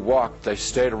as we walked, they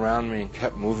stayed around me and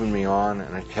kept moving me on,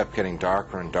 and it kept getting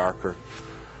darker and darker.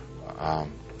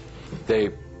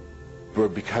 They were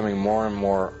becoming more and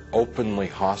more openly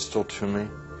hostile to me.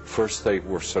 First they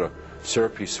were sort of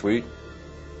syrupy sweet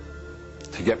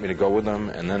to get me to go with them,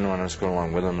 and then when I was going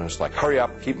along with them, it was like, hurry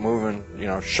up, keep moving, you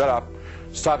know, shut up,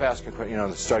 stop asking questions, you know,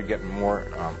 they started getting more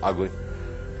ugly.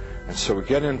 And so we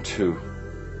get into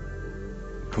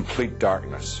complete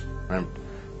darkness, and I'm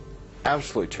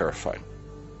absolutely terrified.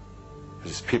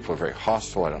 These people are very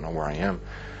hostile, I don't know where I am.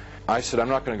 I said, I'm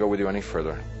not going to go with you any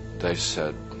further. They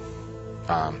said,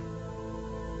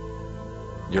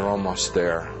 you're almost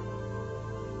there.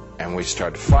 And we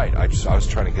started to fight. I was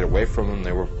trying to get away from them.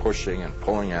 They were pushing and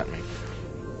pulling at me.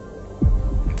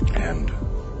 And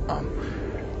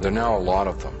there are now a lot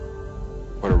of them.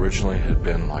 What originally had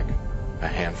been like a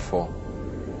handful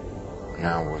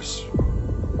now was,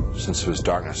 since it was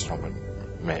darkness,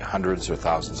 maybe hundreds or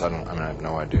thousands. I have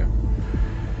no idea.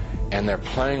 And they're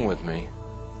playing with me.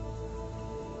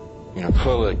 You know,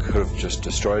 clearly they could have just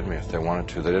destroyed me if they wanted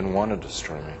to. They didn't want to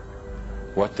destroy me.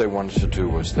 What they wanted to do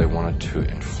was they wanted to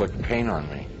inflict pain on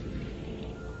me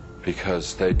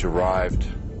because they derived,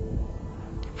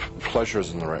 pleasure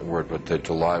isn't the right word, but they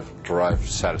derived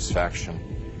satisfaction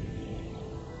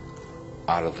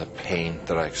out of the pain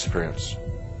that I experienced.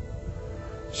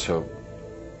 So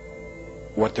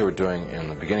what they were doing in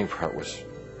the beginning part was,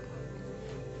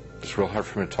 it's real hard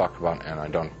for me to talk about, and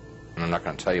I'm not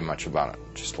going to tell you much about it,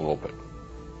 just a little bit,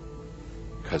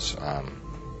 because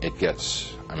it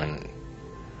gets, it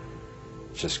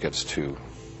just gets too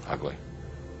ugly.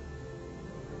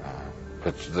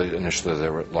 But initially they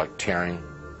were like tearing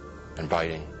and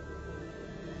biting,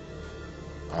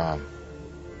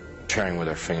 tearing with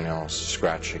their fingernails,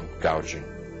 scratching, gouging,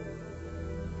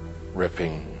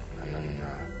 ripping, and then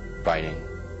biting.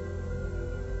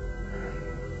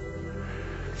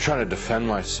 Trying to defend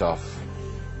myself,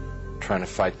 trying to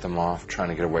fight them off, trying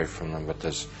to get away from them, but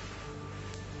it's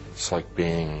like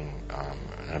being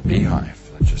in a beehive.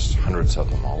 There's just hundreds of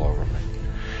them all over me.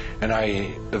 And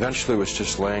I eventually was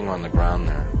just laying on the ground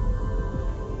there,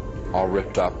 all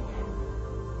ripped up,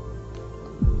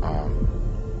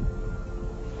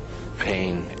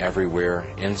 pain everywhere,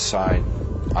 inside,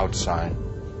 outside.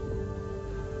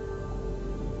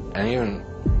 And even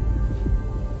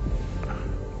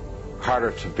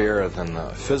harder to bear than the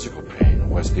physical pain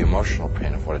was the emotional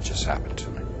pain of what had just happened to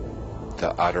me.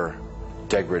 The utter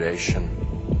degradation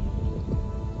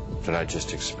that I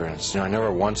just experienced. I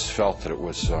never once felt that it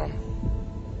was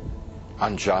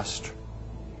unjust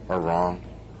or wrong.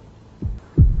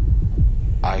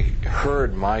 I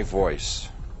heard my voice.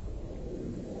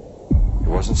 It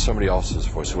wasn't somebody else's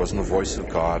voice. It wasn't the voice of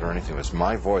God or anything. It was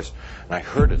my voice. And I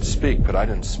heard it speak, but I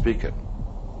didn't speak it.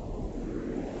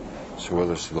 So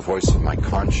whether it's the voice of my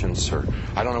conscience or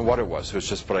I don't know what it was. It was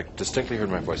just, but I distinctly heard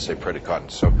my voice say, pray to God.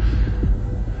 And so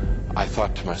I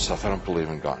thought to myself, I don't believe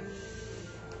in God.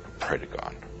 Pray to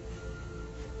God.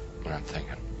 And I'm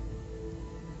thinking,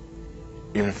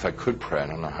 even if I could pray, I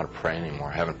don't know how to pray anymore.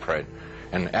 I haven't prayed.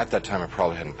 And at that time, I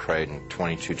probably hadn't prayed in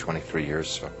 22, 23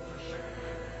 years.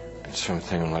 So I'm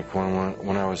thinking, like,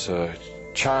 when I was a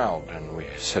child, and we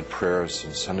said prayers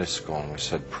in Sunday school, and we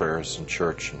said prayers in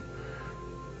church, and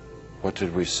what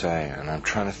did we say? And I'm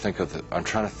trying to think of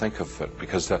it,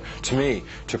 because to me,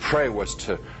 to pray was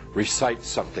to recite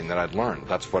something that I'd learned.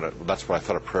 That's what I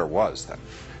thought a prayer was then.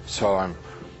 So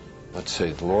let's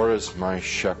say, the Lord is my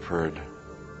shepherd.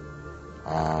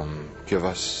 Give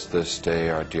us this day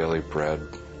our daily bread.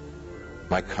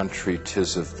 My country,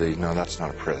 'tis of thee. No, that's not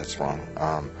a prayer. That's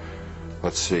wrong.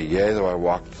 Let's see. Yea, though I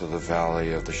walk through the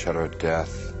valley of the shadow of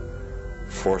death,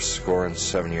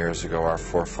 77 years ago, our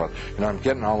forefathers. I'm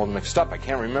getting all of them mixed up. I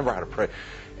can't remember how to pray.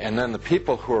 And then the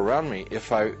people who were around me,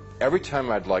 every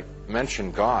time I'd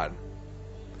mention God,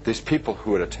 these people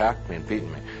who had attacked me and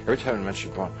beaten me, every time I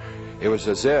mentioned God, it was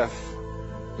as if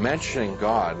mentioning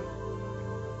God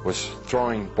was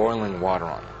throwing boiling water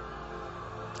on them.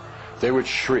 They would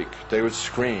shriek, they would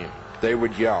scream, they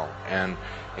would yell, and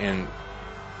in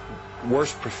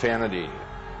worse profanity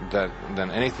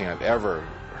than anything I've ever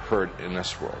heard in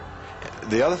this world.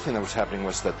 The other thing that was happening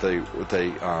was that they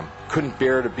couldn't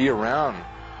bear to be around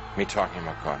me talking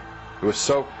about God. It was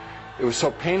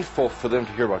so painful for them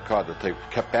to hear about God that they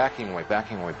kept backing away.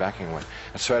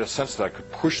 And so I had a sense that I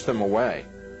could push them away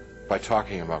by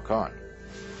talking about God.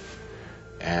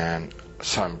 And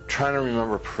so I'm trying to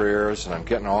remember prayers, and I'm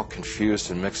getting all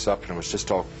confused and mixed up, and it was just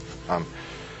all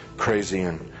crazy,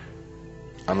 and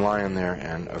I'm lying there,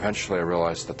 and eventually I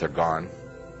realized that they're gone,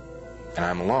 and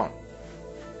I'm alone.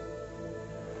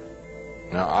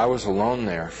 Now, I was alone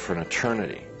there for an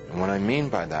eternity, and what I mean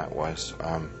by that was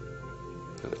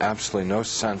absolutely no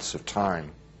sense of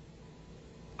time.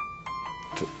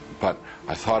 But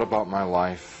I thought about my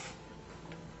life,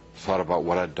 thought about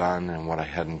what I'd done and what I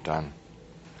hadn't done.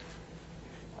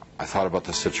 I thought about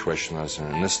the situation I was in,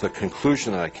 and the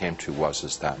conclusion that I came to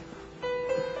is that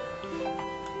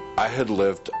I had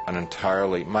lived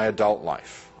my adult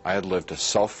life. I had lived a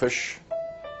selfish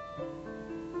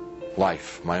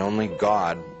life. My only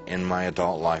God in my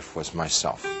adult life was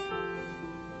myself.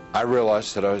 I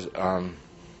realized that I was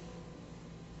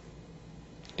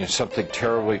something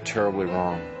terribly, terribly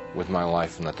wrong with my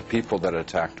life, and that the people that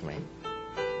attacked me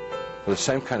were the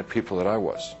same kind of people that I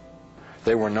was.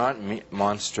 They were not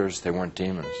monsters, they weren't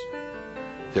demons.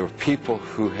 They were people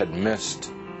who had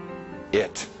missed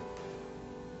it.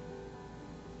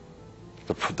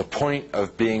 The point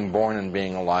of being born and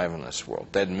being alive in this world.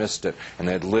 They'd missed it, and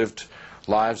they'd lived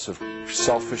lives of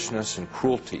selfishness and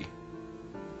cruelty.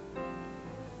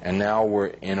 And now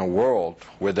we're in a world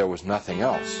where there was nothing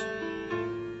else.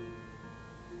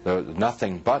 There was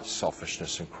nothing but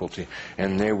selfishness and cruelty,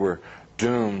 and they were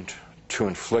doomed to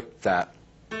inflict that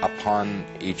upon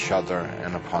each other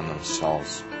and upon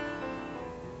themselves,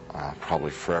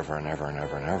 probably forever and ever and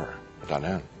ever and ever, without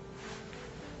end.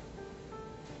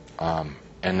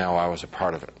 And now I was a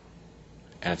part of it.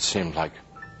 And it seemed like,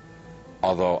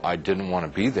 although I didn't want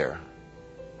to be there,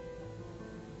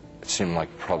 it seemed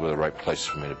like probably the right place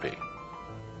for me to be.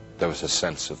 There was a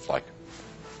sense of like,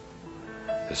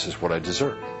 this is what I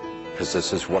deserve, because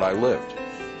this is what I lived.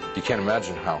 You can't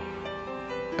imagine how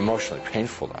emotionally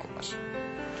painful that was.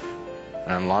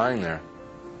 And I'm lying there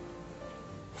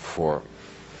for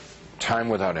time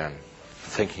without end,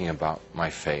 thinking about my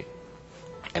fate.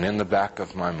 And in the back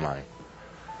of my mind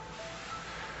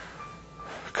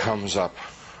comes up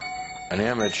an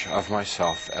image of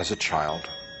myself as a child,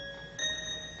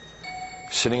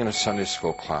 sitting in a Sunday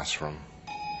school classroom,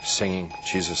 singing,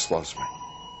 Jesus Loves Me.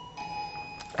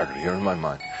 I could hear in my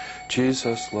mind,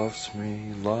 Jesus loves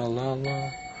me, la la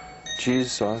la.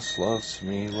 Jesus loves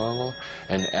me, la la.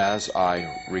 And as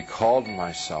I recalled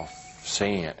myself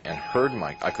singing it and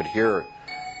I could hear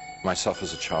myself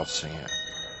as a child singing it,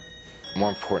 more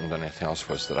important than anything else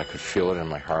was that I could feel it in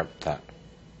my heart that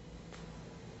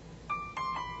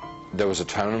there was a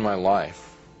time in my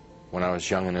life when I was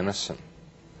young and innocent,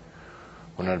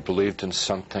 when I believed in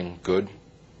something good,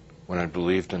 when I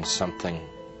believed in something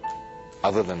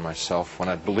other than myself, when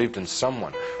I believed in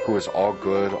someone who was all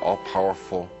good, all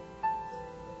powerful,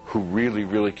 who really,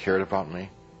 really cared about me.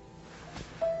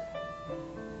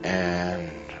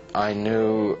 And I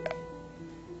knew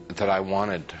that I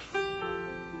wanted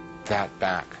that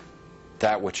back,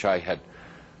 that which I had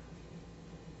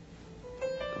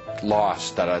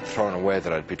lost, that I'd thrown away,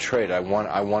 that I'd betrayed. I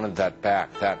wanted that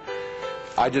back. That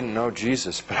I didn't know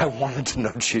Jesus, but I wanted to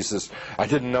know Jesus. I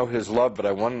didn't know His love, but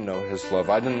I wanted to know His love.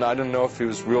 I didn't know if He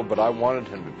was real, but I wanted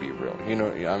Him to be real. You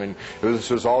know, I mean, this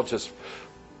was all just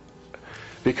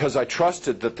because I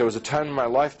trusted that there was a time in my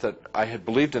life that I had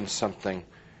believed in something,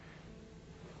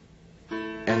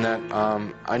 and that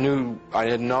I knew I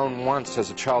had known once as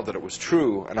a child that it was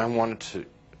true, and I wanted to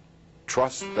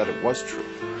trust that it was true.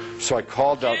 So I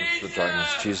called out into the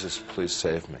darkness, "Jesus, please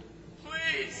save me."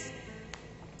 Please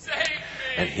save me.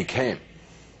 And He came.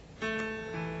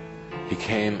 He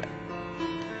came.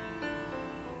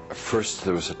 First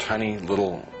there was a tiny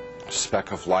little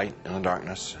speck of light in the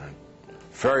darkness, and it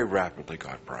very rapidly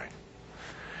got bright.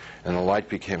 And the light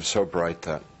became so bright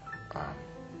that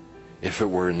if it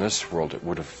were in this world, it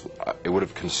would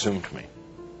have consumed me.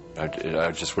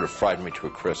 It just would have fried me to a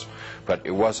crisp. But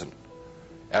it wasn't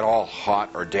at all hot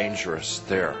or dangerous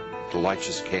there. The light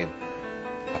just came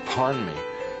upon me,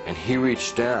 and He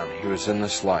reached down. He was in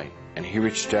this light, and He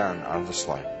reached down out of this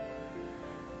light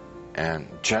and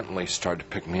gently started to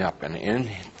pick me up. And in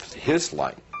His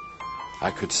light,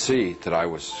 I could see that I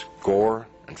was gore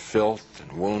and filth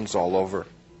and wounds all over,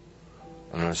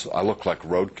 and I looked like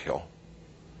roadkill.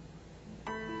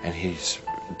 And He's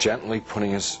gently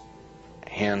putting His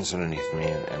hands underneath me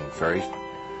and very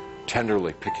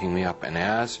tenderly picking me up. And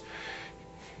as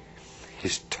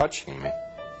He's touching me,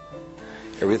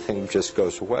 everything just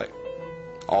goes away.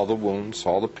 All the wounds,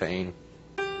 all the pain,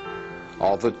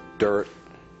 all the dirt,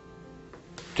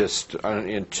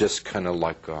 it just kind of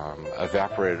like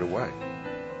evaporated away.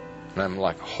 And I'm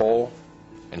like whole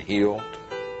and healed.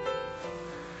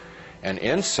 And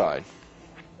inside,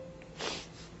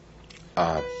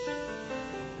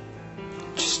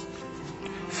 just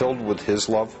filled with His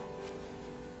love,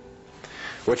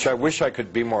 which I wish I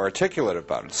could be more articulate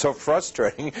about. It's so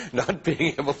frustrating not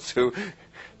being able to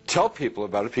tell people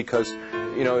about it, because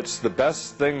you know, it's the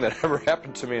best thing that ever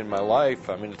happened to me in my life.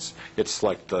 I mean, it's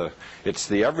like it's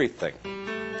the everything.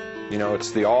 You know,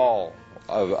 it's the all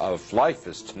of life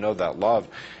is to know that love.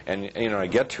 And you know, I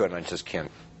get to it and I just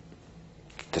can't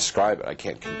describe it. I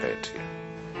can't convey it to you.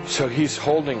 So He's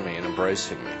holding me and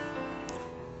embracing me,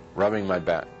 rubbing my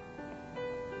back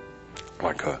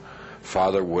like a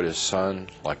father would his son,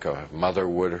 like a mother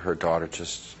would her daughter,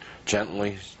 just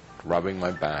gently rubbing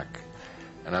my back.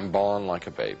 And I'm bawling like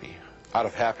a baby, out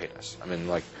of happiness. I mean,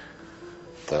 like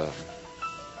the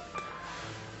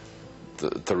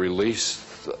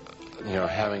release, you know,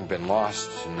 having been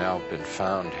lost and now been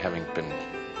found, having been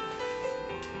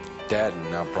dead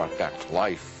and now brought back to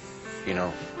life, you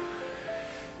know.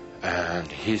 And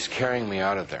He's carrying me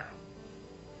out of there.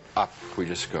 Up we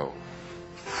just go.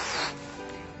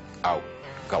 Out,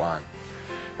 gone.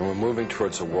 And we're moving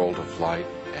towards a world of light,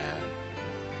 and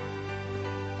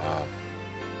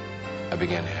I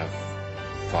began to have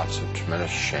thoughts of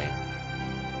tremendous shame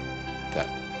that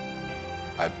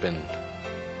I've been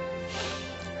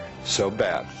so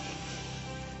bad.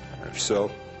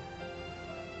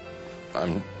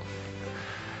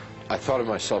 I thought of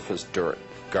myself as dirt,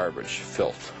 garbage,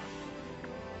 filth.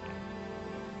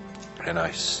 And I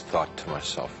thought to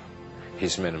myself,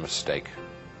 He's made a mistake.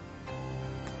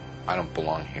 I don't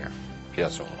belong here. He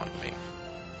doesn't want me.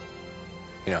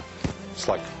 You know, it's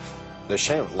like the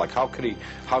shame. Like, how could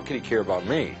he care about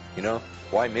me? You know,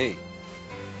 why me?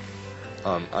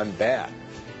 I'm bad.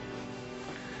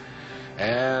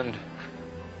 And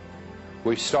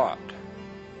we stopped.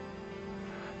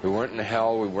 We weren't in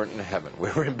hell. We weren't in heaven.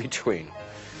 We were in between.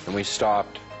 And we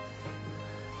stopped.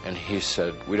 And He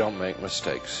said, "We don't make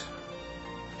mistakes.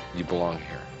 You belong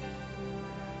here."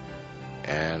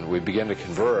 And we began to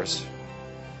converse,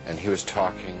 and He was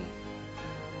talking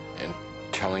and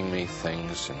telling me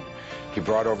things, and He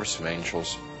brought over some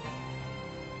angels,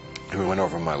 and we went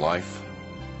over my life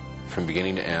from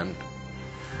beginning to end.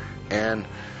 And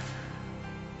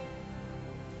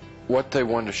what they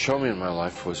wanted to show me in my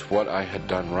life was what I had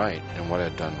done right and what I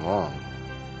had done wrong.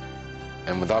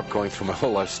 And without going through my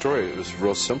whole life story, it was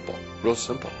real simple, real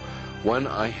simple. When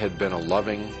I had been a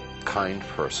loving, kind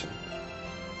person,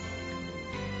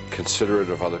 considerate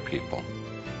of other people.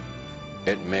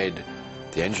 It made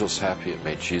the angels happy, it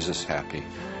made Jesus happy,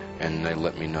 and they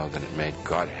let me know that it made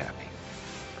God happy.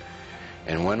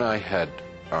 And when I had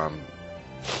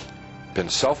been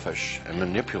selfish and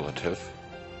manipulative,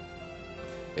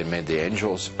 it made the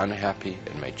angels unhappy,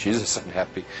 it made Jesus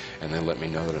unhappy, and they let me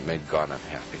know that it made God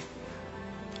unhappy.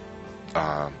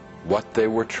 What they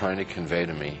were trying to convey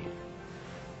to me,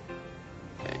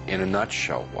 in a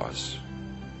nutshell, was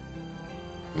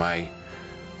my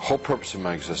whole purpose of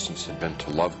my existence had been to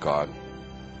love God,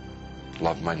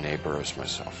 love my neighbor as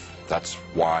myself. That's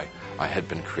why I had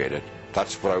been created.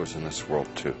 That's what I was in this world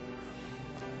to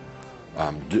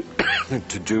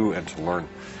do and to learn,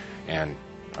 and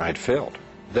I had failed.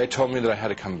 They told me that I had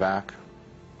to come back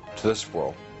to this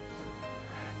world,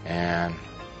 and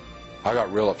I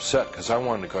got real upset because I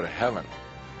wanted to go to heaven.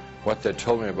 What they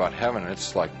told me about heaven,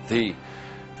 it's like the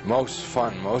most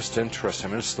fun, most interesting. I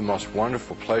mean, it's the most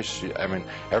wonderful place. I mean,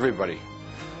 everybody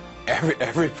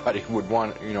would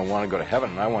want to go to heaven,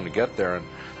 and I wanted to get there. And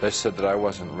they said that I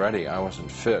wasn't ready, I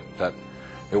wasn't fit, that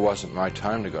it wasn't my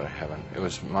time to go to heaven. It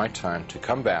was my time to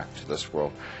come back to this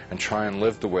world and try and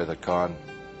live the way that God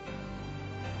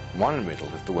wanted me to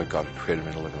live, the way God had created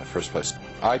me to live in the first place.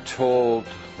 I told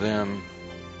them,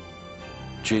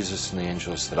 Jesus and the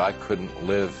angels, that I couldn't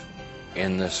live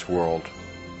in this world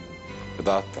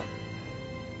without them.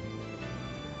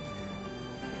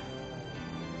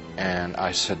 And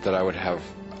I said that I would have,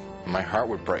 my heart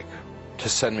would break to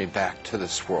send me back to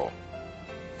this world,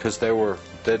 because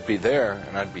they'd be there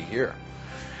and I'd be here.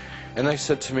 And they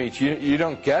said to me, you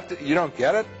don't get it? You don't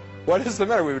get it? What is the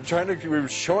matter? We were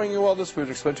showing you all this, we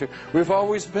would explain to you. We've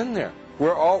always been there. We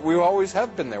always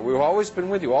have been there. We've always been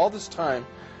with you all this time.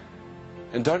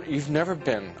 And you've never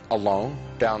been alone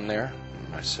down there.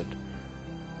 And I said,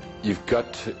 you've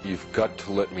got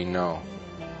to let me know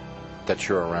that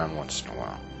you're around once in a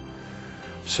while.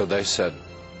 So they said,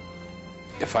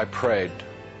 if I prayed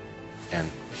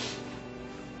and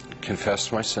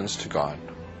confessed my sins to God,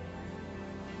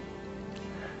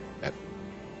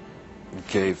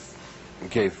 gave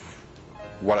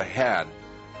what I had,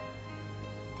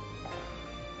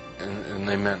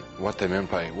 and what they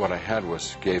meant by what I had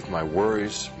was gave my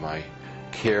worries, my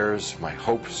cares, my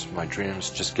hopes, my dreams,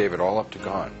 just gave it all up to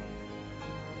God.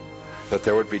 That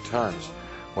there would be times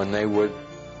when they would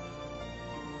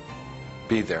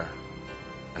be there,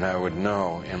 and I would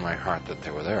know in my heart that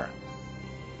they were there.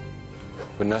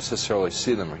 Wouldn't necessarily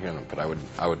see them or hear them, but I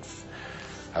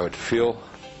would feel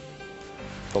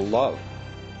the love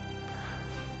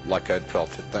like I'd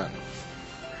felt it then.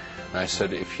 And I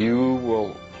said, if you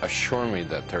will assure me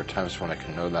that there are times when I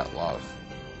can know that love,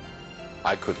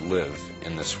 I could live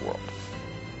in this world.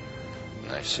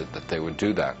 And I said that they would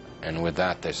do that, and with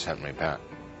that they sent me back.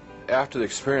 After the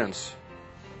experience,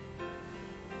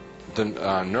 the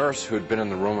nurse who had been in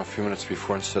the room a few minutes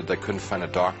before and said they couldn't find a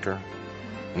doctor,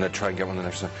 and they'd try and get one the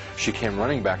next time, she came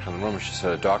running back to the room and she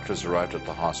said, a doctor's arrived at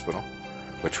the hospital,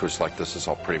 which was like, this is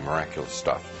all pretty miraculous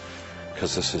stuff,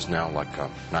 because this is now like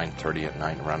 9:30 at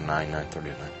night, around 9:30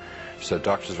 at night. She said,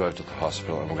 doctor's arrived at the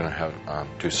hospital and we're going to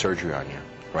do surgery on you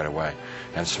right away.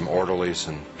 And some orderlies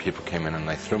and people came in and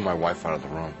they threw my wife out of the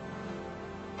room.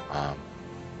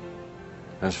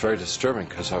 And it's very disturbing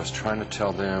because I was trying to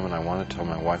tell them and I wanted to tell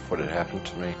my wife what had happened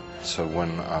to me. So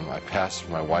when I passed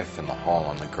my wife in the hall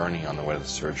on the gurney on the way to the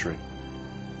surgery,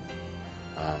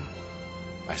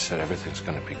 I said, everything's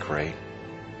going to be great.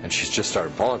 And she just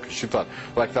started bawling because she thought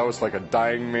like that was like a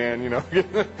dying man, you know. You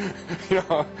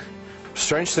know.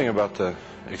 Strange thing about the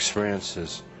experience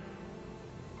is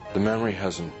the memory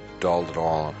hasn't dulled at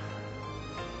all.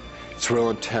 It's real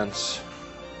intense.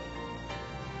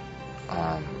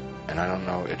 And I don't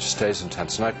know, it stays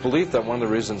intense. And I believe that one of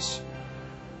the reasons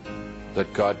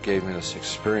that God gave me this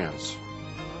experience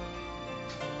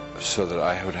so that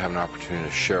I would have an opportunity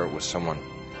to share it with someone.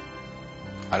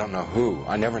 I don't know who,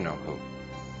 I never know who,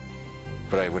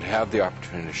 but I would have the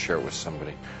opportunity to share it with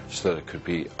somebody so that it could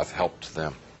be of help to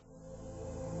them.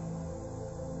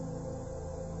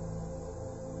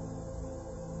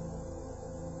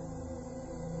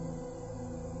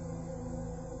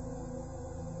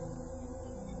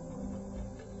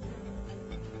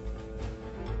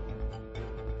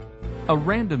 A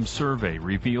random survey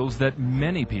reveals that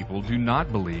many people do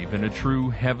not believe in a true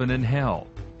heaven and hell.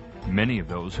 Many of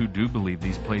those who do believe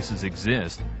these places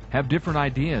exist have different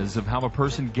ideas of how a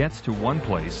person gets to one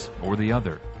place or the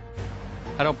other.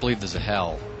 I don't believe there's a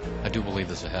hell. I do believe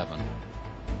there's a heaven.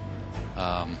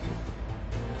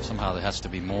 Somehow there has to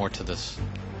be more to this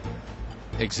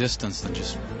existence than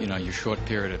just, you know, your short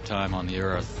period of time on the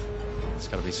earth. There's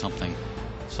got to be something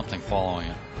following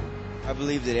it. I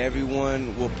believe that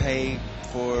everyone will pay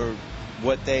for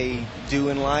what they do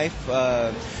in life.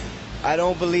 I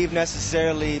don't believe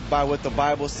necessarily by what the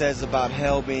Bible says about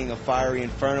hell being a fiery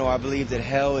inferno. I believe that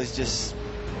hell is just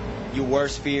your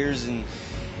worst fears and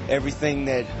everything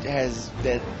that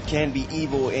can be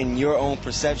evil in your own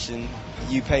perception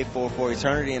you pay for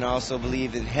eternity. And I also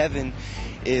believe that heaven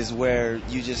is where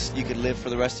you could live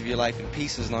for the rest of your life in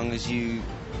peace as long as you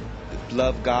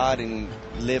love God and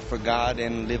live for God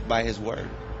and live by His word.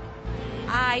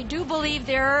 I do believe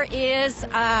there is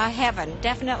a heaven,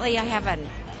 definitely a heaven.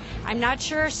 I'm not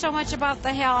sure so much about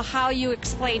the hell, how you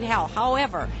explain hell.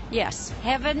 However, yes,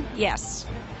 heaven, yes.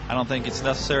 I don't think it's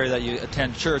necessary that you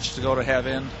attend church to go to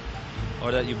heaven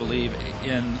or that you believe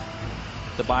in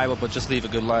the Bible but just live a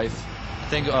good life. I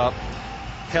think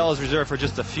hell is reserved for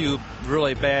just a few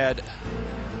really bad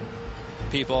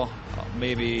people,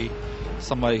 maybe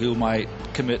somebody who might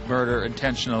commit murder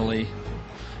intentionally.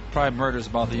 Probably murder is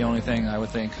about the only thing I would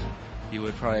think you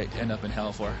would probably end up in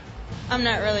hell for. I'm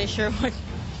not really sure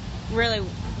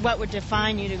what would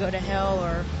define you to go to hell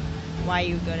or why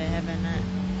you would go to heaven.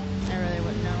 I really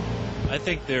wouldn't know. I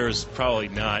think there's probably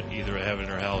not either a heaven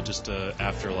or hell, just an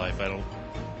afterlife. I don't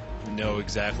know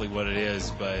exactly what it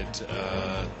is, but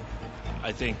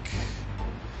I think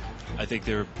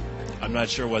there. I'm not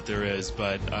sure what there is,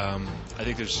 but I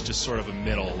think there's just sort of a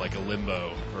middle, like a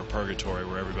limbo or a purgatory,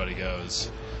 where everybody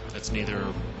goes. That's neither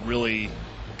really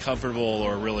comfortable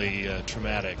or really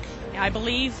traumatic. I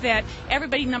believe that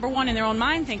everybody, number one, in their own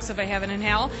mind thinks of a heaven and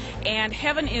hell, and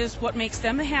heaven is what makes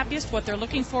them the happiest, what they're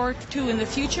looking forward to in the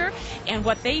future, and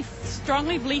what they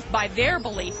strongly believe by their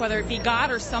belief, whether it be God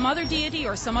or some other deity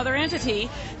or some other entity,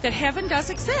 that heaven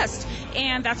does exist,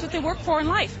 and that's what they work for in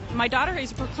life. My daughter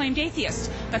is a proclaimed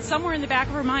atheist, but somewhere in the back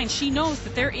of her mind she knows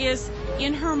that there is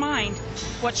in her mind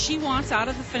what she wants out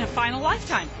of the final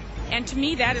lifetime. And to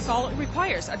me, that is all it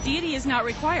requires. A deity is not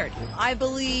required. I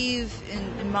believe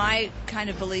in my kind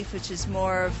of belief, which is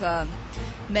more of a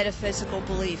metaphysical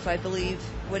belief. I believe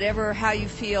how you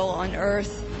feel on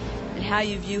earth and how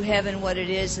you view heaven, what it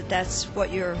is, that's what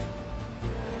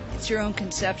it's your own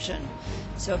conception.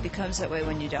 So it becomes that way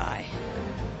when you die.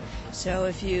 So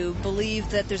if you believe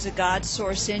that there's a God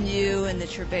source in you and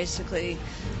that you're basically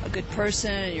a good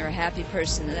person and you're a happy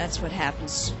person, then that's what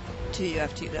happens to you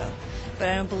after you go. But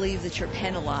I don't believe that you're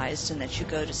penalized and that you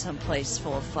go to some place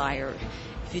full of fire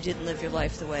if you didn't live your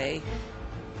life the way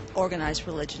organized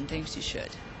religion thinks you should.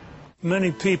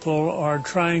 Many people are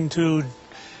trying to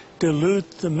dilute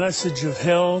the message of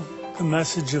hell, the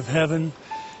message of heaven,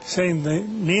 saying that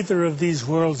neither of these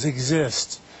worlds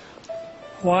exist.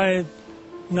 Why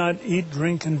not eat,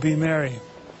 drink, and be merry?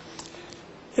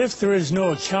 If there is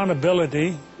no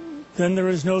accountability, then there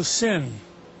is no sin.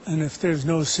 And if there's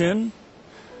no sin,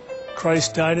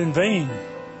 Christ died in vain.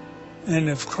 And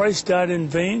if Christ died in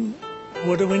vain,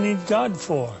 what do we need God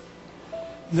for?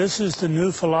 This is the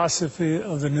new philosophy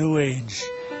of the New Age,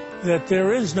 that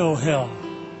there is no hell.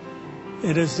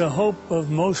 It is the hope of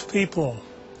most people.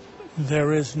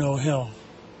 There is no hell.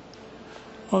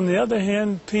 On the other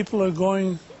hand, people are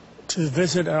going to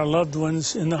visit our loved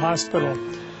ones in the hospital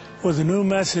with a new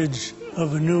message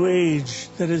of a new age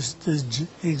that is the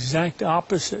exact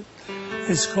opposite.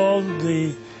 It's called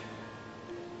the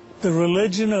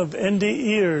religion of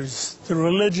NDEers, the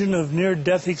religion of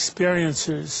near-death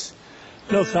experiencers.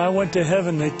 Look, I went to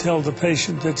heaven, they tell the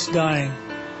patient that's dying,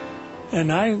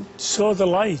 and I saw the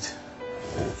light,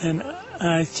 and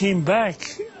I came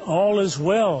back, all is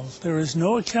well. There is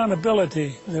no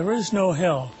accountability, there is no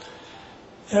hell.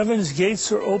 Heaven's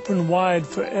gates are open wide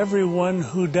for everyone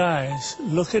who dies.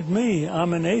 Look at me,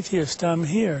 I'm an atheist, I'm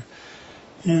here.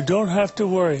 You don't have to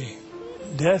worry.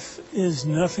 Death is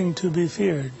nothing to be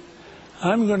feared.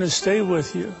 I'm going to stay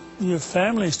with you. Your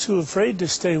family's too afraid to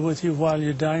stay with you while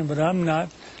you're dying, but I'm not.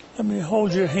 Let me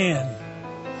hold your hand.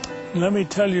 Let me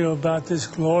tell you about this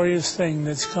glorious thing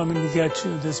that's coming to get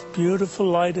you, this beautiful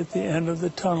light at the end of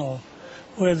the tunnel,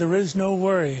 where there is no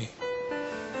worry,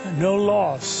 no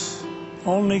loss,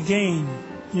 only gain.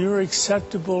 You're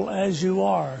acceptable as you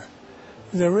are.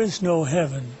 There is no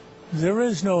heaven. There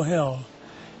is no hell.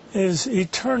 It is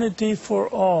eternity for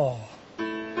all.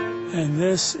 And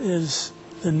this is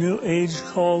the new age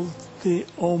called the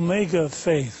Omega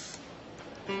faith,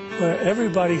 where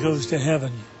everybody goes to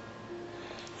heaven.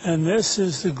 And this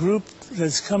is the group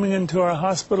that's coming into our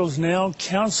hospitals now,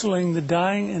 counseling the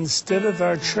dying instead of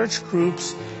our church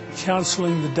groups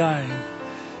counseling the dying.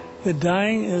 The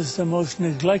dying is the most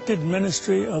neglected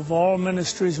ministry of all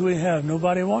ministries we have.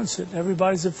 Nobody wants it.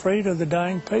 Everybody's afraid of the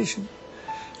dying patient.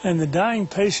 And the dying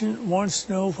patient wants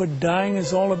to know what dying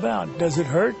is all about. Does it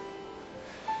hurt?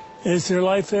 Is there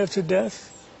life after death?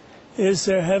 Is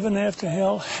there heaven after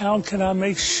hell? How can I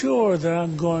make sure that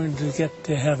I'm going to get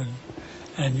to heaven?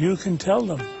 And you can tell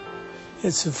them.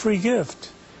 It's a free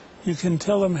gift. You can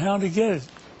tell them how to get it.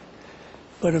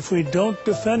 But if we don't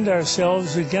defend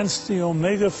ourselves against the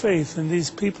Omega faith and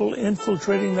these people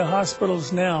infiltrating the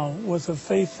hospitals now with a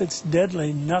faith that's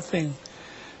deadly, nothing,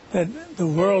 that the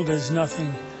world is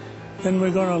nothing, then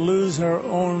we're going to lose our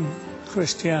own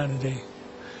Christianity.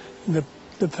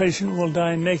 The patient will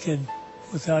die naked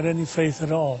without any faith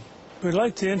at all. We'd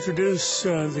like to introduce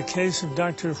the case of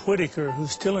Dr. Whitaker, who's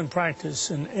still in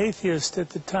practice, an atheist at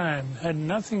the time, had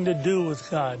nothing to do with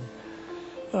God.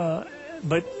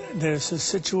 But there's a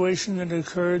situation that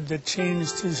occurred that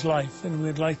changed his life, and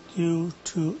we'd like you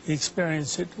to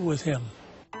experience it with him.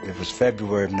 It was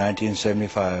February of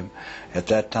 1975. At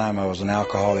that time, I was an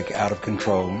alcoholic out of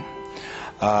control.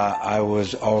 I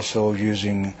was also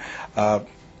using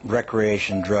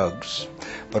recreation drugs,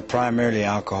 but primarily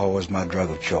alcohol was my drug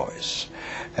of choice.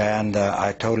 And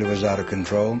I totally was out of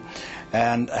control.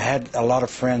 And I had a lot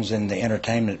of friends in the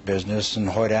entertainment business, and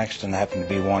Hoyt Axton happened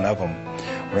to be one of them,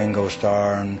 Ringo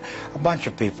Starr and a bunch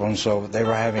of people. And so they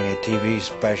were having a TV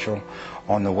special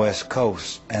on the West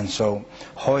Coast. And so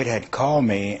Hoyt had called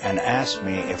me and asked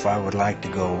me if I would like to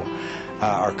go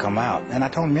or come out. And I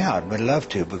told him, yeah, I'd love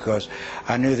to, because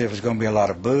I knew there was going to be a lot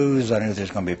of booze, I knew there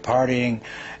was going to be partying,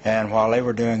 and while they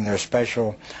were doing their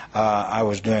special, I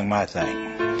was doing my thing.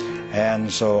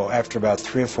 And so after about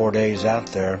 3 or 4 days out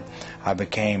there, I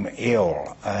became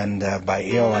ill, and by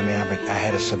ill I mean I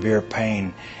had a severe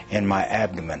pain in my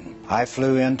abdomen. I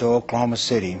flew into Oklahoma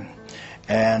City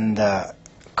and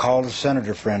called a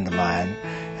senator friend of mine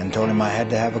and told him I had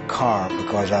to have a car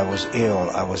because I was ill,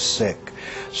 I was sick.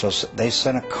 So they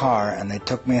sent a car and they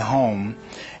took me home,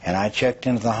 and I checked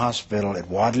into the hospital at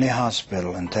Wadley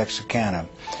Hospital in Texarkana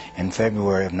in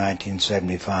February of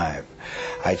 1975.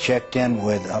 I checked in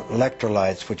with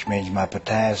electrolytes, which means my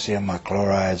potassium, my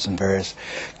chlorides, and various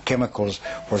chemicals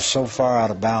were so far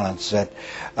out of balance that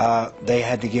they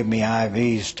had to give me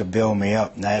IVs to build me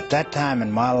up. Now, at that time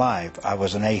in my life, I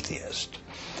was an atheist.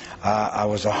 I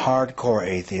was a hardcore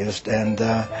atheist and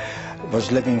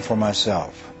was living for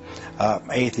myself.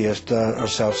 Atheists are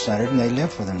self-centered, and they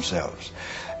live for themselves.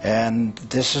 And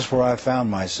this is where I found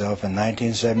myself in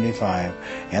 1975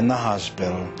 in the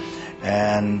hospital,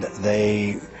 and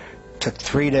they took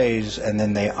 3 days and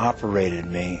then they operated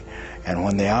me. And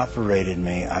when they operated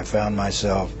me, I found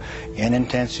myself in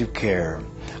intensive care.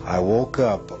 I woke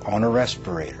up on a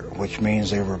respirator, which means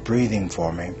they were breathing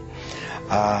for me.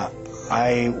 I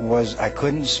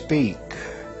couldn't speak,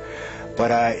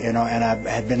 but I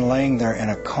had been laying there in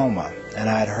a coma, and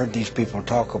I had heard these people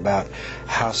talk about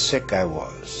how sick I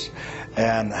was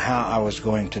and how I was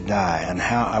going to die and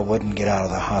how I wouldn't get out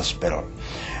of the hospital.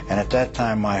 And at that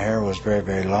time my hair was very,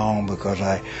 very long, because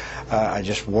I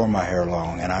just wore my hair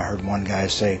long. And I heard one guy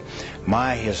say,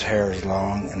 his hair is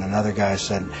long, and another guy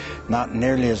said, not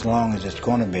nearly as long as it's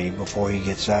going to be before he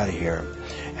gets out of here.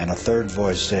 And a third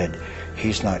voice said,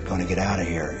 he's not going to get out of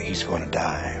here, he's going to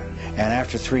die. And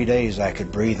after 3 days I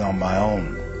could breathe on my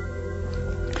own.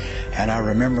 And I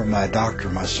remember my doctor,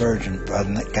 my surgeon, a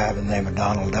guy by the name of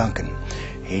Donald Duncan,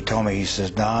 he told me, he says,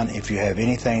 Don, if you have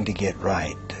anything to get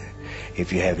right,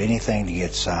 if you have anything to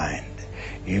get signed,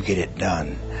 you get it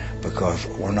done, because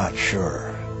we're not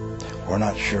sure. We're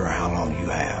not sure how long you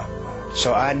have.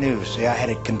 So I knew, see, I had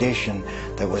a condition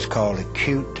that was called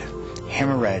acute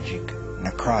hemorrhagic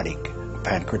necrotic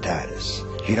pancreatitis.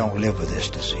 You don't live with this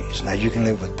disease. Now, you can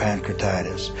live with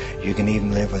pancreatitis. You can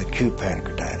even live with acute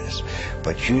pancreatitis.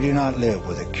 But you do not live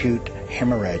with acute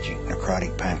hemorrhagic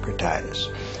necrotic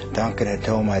pancreatitis. Duncan had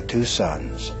told my 2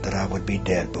 sons that I would be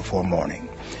dead before morning.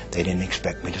 They didn't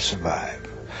expect me to survive.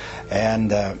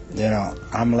 And,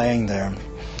 I'm laying there.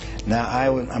 Now,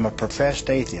 I'm a professed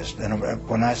atheist. And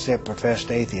when I say professed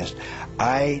atheist,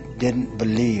 I didn't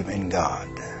believe in God.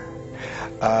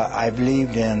 I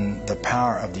believed in the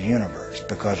power of the universe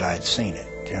because I had seen it.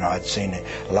 I'd seen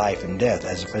life and death.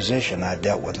 As a physician, I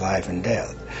dealt with life and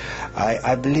death.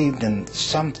 I believed in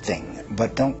something,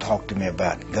 but don't talk to me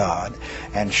about God,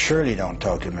 and surely don't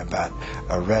talk to me about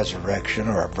a resurrection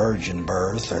or a virgin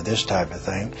birth or this type of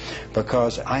thing,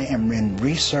 because I am in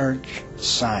research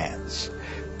science.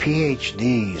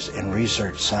 PhDs in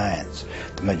research science,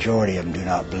 the majority of them do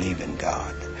not believe in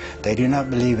God. They do not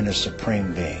believe in a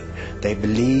supreme being. They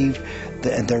believe,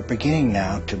 and they're beginning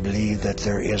now to believe that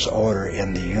there is order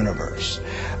in the universe,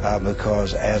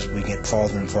 because as we get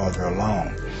farther and farther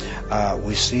along,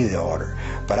 we see the order.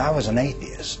 But I was an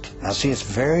atheist. Now see, it's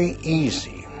very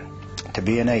easy to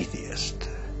be an atheist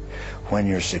when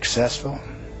you're successful,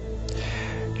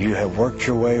 You have worked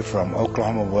your way from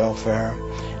Oklahoma welfare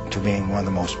to being one of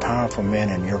the most powerful men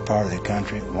in your part of the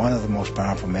country, one of the most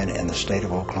powerful men in the state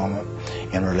of Oklahoma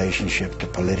in relationship to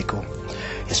political.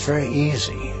 It's very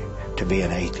easy to be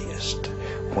an atheist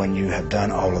when you have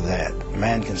done all of that.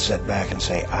 Man can sit back and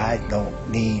say, I don't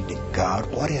need God.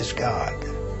 What is God?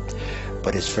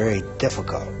 But it's very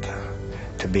difficult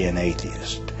to be an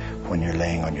atheist when you're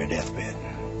laying on your deathbed,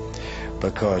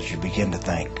 because you begin to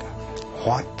think,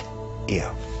 what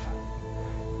if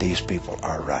these people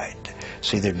are right?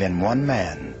 See, there'd been one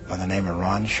man by the name of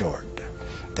Ron Short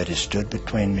that has stood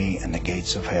between me and the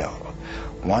gates of hell.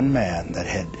 One man that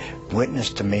had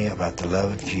witnessed to me about the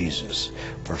love of Jesus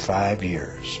for 5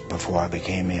 years before I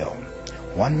became ill.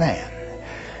 One man.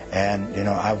 And, you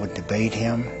know, I would debate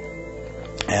him,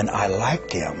 and I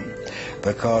liked him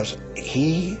because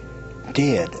he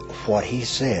did what he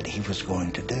said he was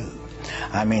going to do.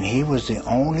 I mean, he was the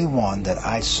only one that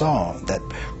I saw that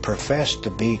professed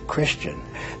to be Christian,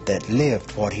 that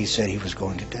lived what he said he was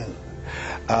going to do.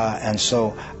 And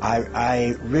so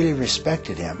I really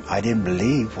respected him. I didn't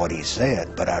believe what he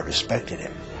said, but I respected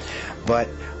him. But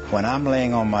when I'm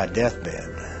laying on my deathbed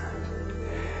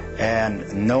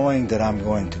and knowing that I'm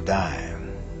going to die,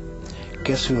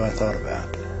 guess who I thought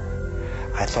about?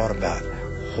 I thought about,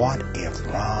 what if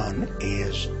Ron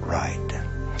is right?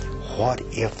 What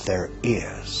if there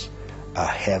is a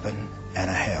heaven and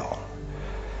a hell?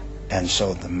 And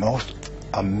so the most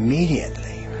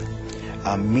immediately,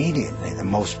 the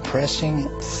most pressing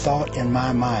thought in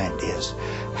my mind is,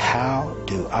 how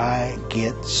do I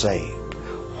get saved?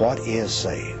 What is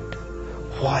saved?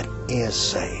 What is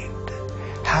saved?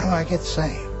 How do I get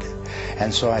saved?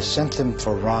 And so I sent them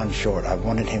for Ron Short. I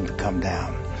wanted him to come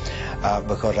down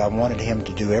because I wanted him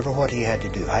to do what he had to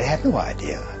do. I had no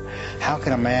idea. How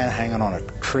can a man hanging on a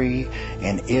tree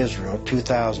in Israel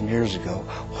 2,000 years ago,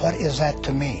 what is that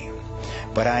to me?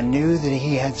 But I knew that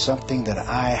he had something that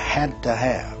I had to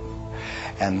have.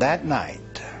 And that night,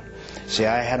 see,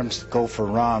 I had him go for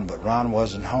Ron, but Ron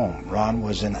wasn't home. Ron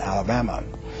was in Alabama.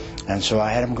 And so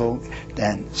I had him go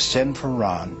and send for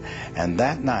Ron. And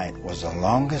that night was the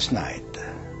longest night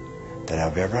that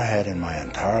I've ever had in my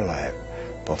entire life,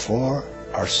 before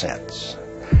or since.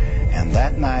 And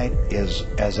that night is,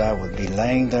 as I would be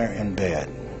laying there in bed,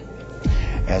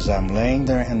 as I'm laying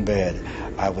there in bed,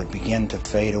 I would begin to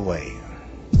fade away.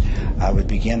 I would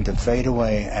begin to fade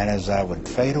away, and as I would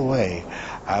fade away,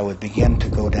 I would begin to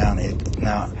go down.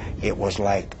 Now, it was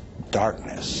like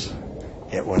darkness.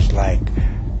 It was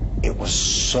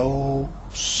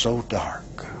so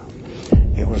dark.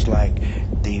 It was like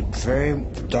the very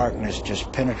darkness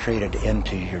just penetrated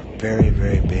into your very,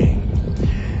 very being.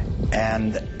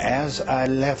 And as I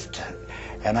left,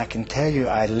 and I can tell you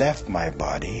I left my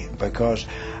body because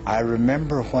I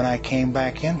remember when I came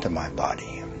back into my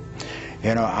body.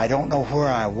 You know, I don't know where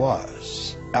I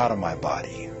was out of my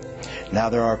body. Now,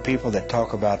 there are people that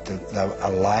talk about a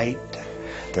light.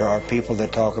 There are people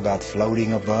that talk about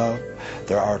floating above.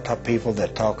 There are people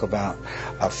that talk about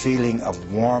a feeling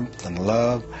of warmth and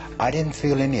love. I didn't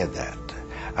feel any of that.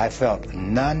 I felt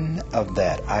none of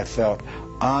that. I felt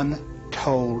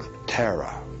untold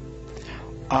terror.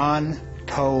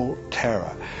 Untold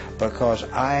terror. Because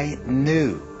I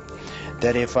knew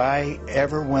that if I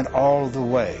ever went all the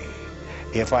way,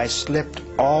 if I slipped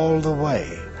all the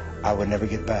way, I would never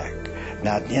get back.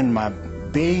 Now, in my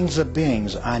beings of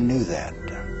beings, I knew that.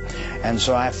 And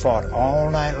so I fought all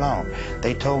night long.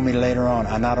 They told me later on,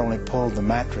 I not only pulled the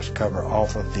mattress cover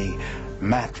off of the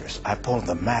mattress, I pulled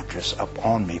the mattress up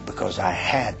on me because I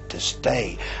had to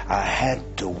stay. I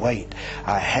had to wait.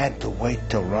 I had to wait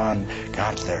till Ron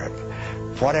got there.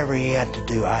 Whatever he had to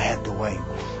do, I had to wait.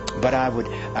 But I would,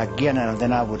 again, and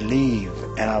then I would leave,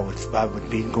 and I would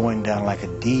be going down like a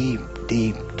deep,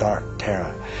 deep, dark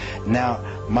terror. Now,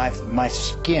 my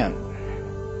skin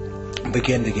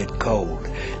began to get cold.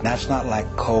 Now, it's not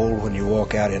like cold when you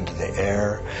walk out into the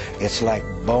air. It's like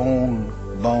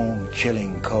bone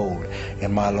chilling cold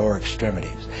in my lower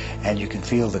extremities. And you can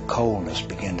feel the coldness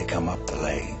begin to come up the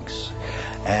legs.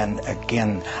 And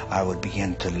again, I would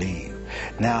begin to leave.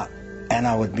 Now, and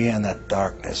I would be in that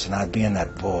darkness, and I'd be in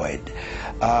that void.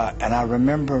 And I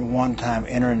remember one time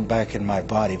entering back in my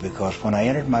body, because when I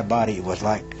entered my body, it was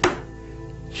like,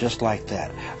 just like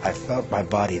that. I felt my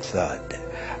body thud.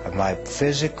 My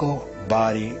physical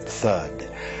body thud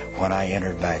when I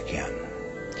entered back in.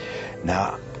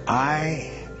 Now,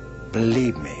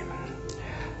 believe me,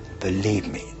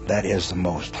 that is the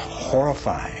most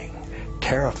horrifying,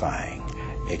 terrifying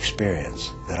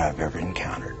experience that I've ever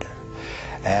encountered.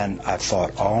 And I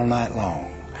fought all night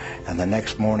long. And the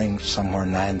next morning, somewhere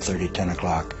 9:30, 10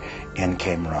 o'clock, in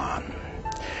came Ron.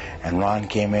 And Ron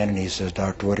came in and he says,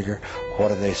 Dr. Whitaker, what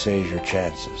do they say is your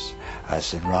chances? I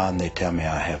said, Ron, they tell me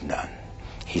I have none.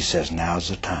 He says, now's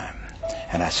the time.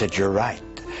 And I said, you're right.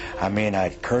 I mean,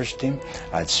 I'd cursed him,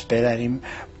 I'd spit at him,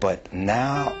 but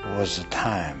now was the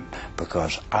time,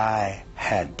 because I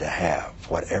had to have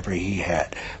whatever he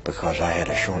had, because I had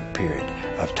a short period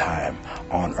of time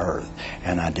on earth,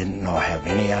 and I didn't have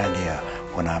any idea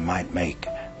when I might make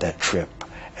that trip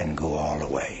and go all the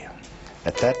way.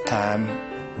 At that time,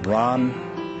 Ron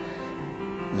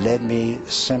led me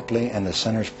simply in the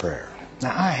sinner's prayer.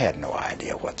 Now, I had no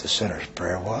idea what the sinner's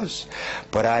prayer was,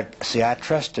 but I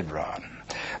trusted Ron.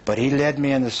 But he led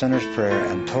me in the sinner's prayer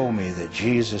and told me that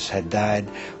Jesus had died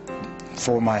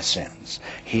for my sins.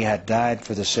 He had died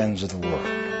for the sins of the world.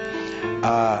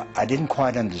 I didn't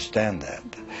quite understand that,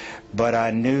 but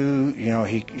I knew,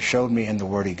 he showed me in the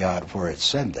Word of God where it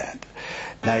said that.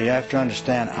 Now, you have to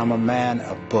understand, I'm a man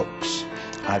of books.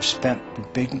 I've spent a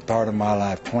big part of my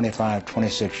life, 25,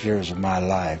 26 years of my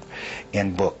life,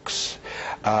 in books,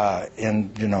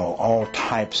 in all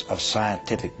types of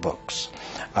scientific books.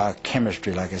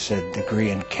 Chemistry, like I said,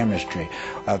 degree in chemistry,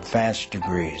 advanced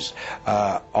degrees,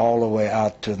 all the way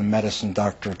out to the medicine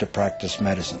doctor to practice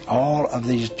medicine, all of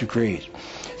these degrees.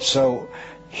 So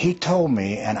he told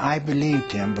me, and I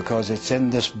believed him because it's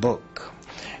in this book,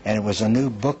 and it was a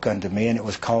new book unto me, and it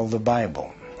was called the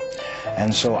Bible.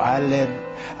 And so I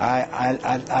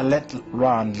let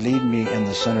Ron lead me in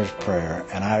the sinner's prayer,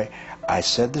 and I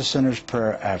said the sinner's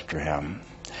prayer after him,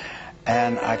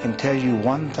 and I can tell you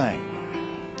one thing.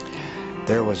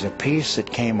 There was a peace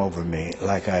that came over me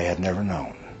like I had never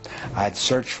known. I'd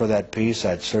searched for that peace.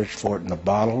 I'd searched for it in the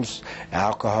bottles,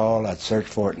 alcohol. I'd searched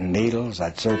for it in needles.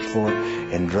 I'd searched for it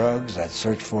in drugs. I'd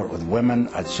searched for it with women.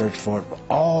 I'd searched for it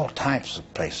all types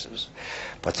of places.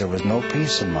 But there was no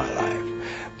peace in my life.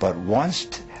 But once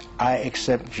I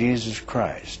accept Jesus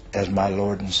Christ as my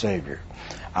Lord and Savior,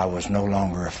 I was no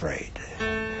longer afraid.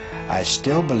 I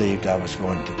still believed I was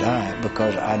going to die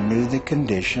because I knew the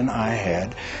condition I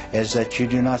had is that you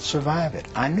do not survive it.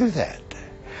 I knew that.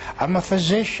 I'm a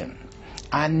physician.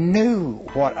 I knew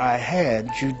what I had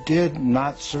you did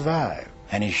not survive.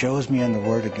 And he shows me in the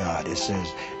Word of God, it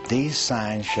says, these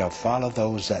signs shall follow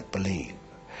those that believe.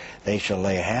 They shall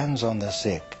lay hands on the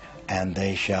sick and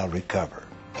they shall recover.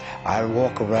 I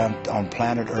walk around on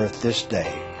planet Earth this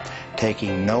day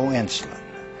taking no insulin,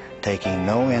 taking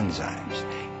no enzymes,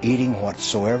 eating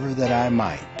whatsoever that I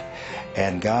might,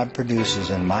 and God produces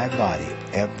in my body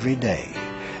every day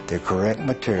the correct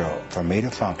material for me to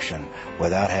function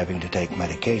without having to take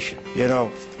medication.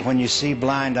 When you see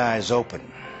blind eyes open,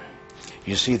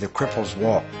 you see the cripples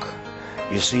walk,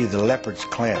 you see the leopards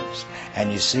cleansed,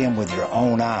 and you see them with your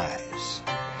own eyes.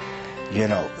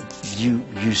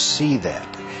 You see that.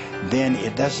 Then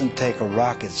it doesn't take a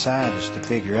rocket scientist to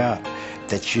figure out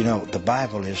that, the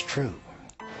Bible is true.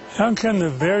 How can the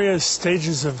various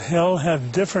stages of hell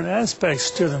have different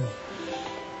aspects to them?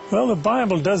 Well, the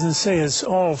Bible doesn't say it's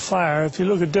all fire. If you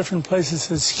look at different places,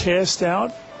 it's cast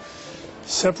out,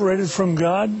 separated from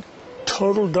God,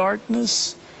 total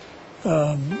darkness,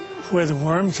 where the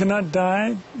worm cannot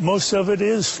die. Most of it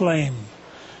is flame.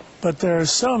 But there are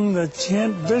some that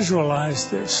can't visualize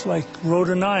this, like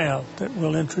Rodaniah that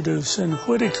we'll introduce, and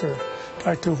Whitaker.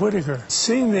 Dr. Whitaker.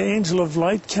 Seeing the angel of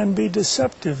light can be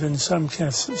deceptive in some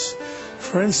cases.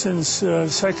 For instance,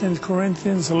 2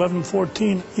 Corinthians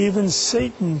 11:14, even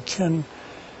Satan can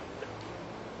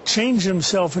change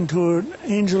himself into an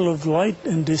angel of light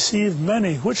and deceive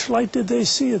many. Which light did they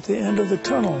see at the end of the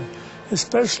tunnel?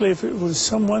 Especially if it was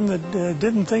someone that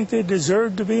didn't think they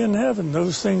deserved to be in heaven.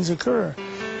 Those things occur.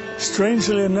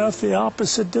 Strangely enough, the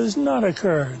opposite does not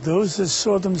occur. Those that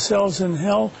saw themselves in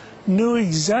hell knew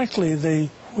exactly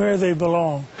where they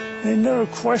belong. They never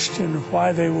questioned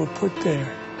why they were put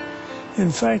there.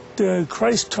 In fact,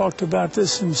 Christ talked about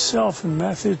this himself in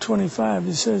Matthew 25.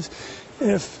 He says,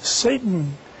 if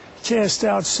Satan cast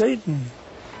out Satan,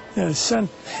 sent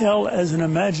hell as an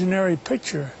imaginary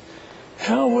picture,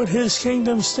 how would his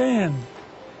kingdom stand?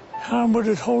 How would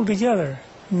it hold together?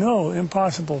 No,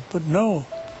 impossible. But no,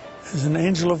 as an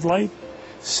angel of light,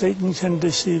 Satan can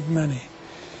deceive many.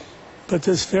 But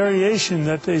this variation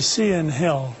that they see in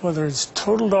hell, whether it's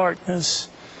total darkness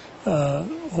or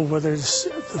whether it's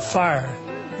the fire,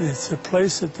 it's a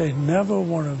place that they never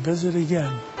want to visit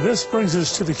again. This brings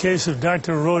us to the case of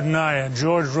Dr. Rodaniah,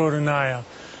 George Rodaniah,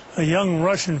 a young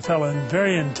Russian fellow,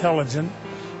 very intelligent,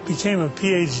 became a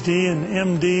PhD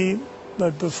and MD,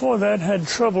 but before that had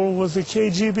trouble with the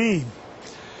KGB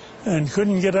and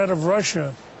couldn't get out of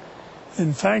Russia.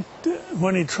 In fact,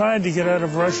 when he tried to get out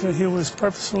of Russia, he was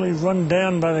purposely run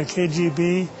down by the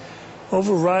KGB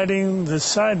overriding the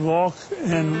sidewalk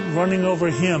and running over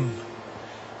him.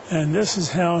 And this is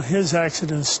how his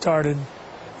accident started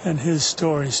and his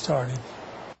story started.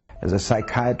 As a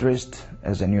psychiatrist,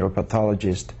 as a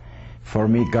neuropathologist, for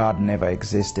me God never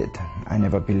existed. I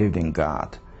never believed in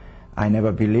God. I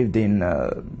never believed in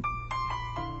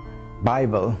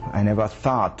Bible. I never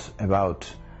thought about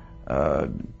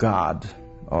God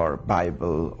or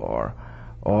Bible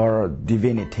or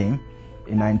divinity.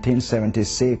 In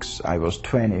 1976, I was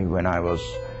 20 when I was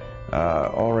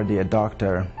already a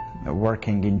doctor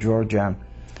working in Georgia.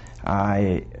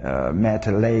 I met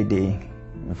a lady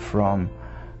from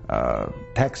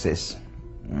Texas,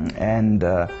 and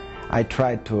I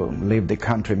tried to leave the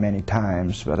country many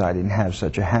times, but I didn't have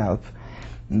such a help.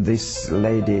 This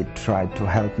lady tried to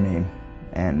help me,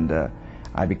 and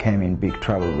I became in big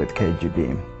trouble with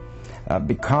KGB.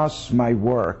 Because my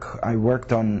work, I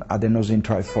worked on adenosine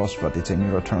triphosphate, it's a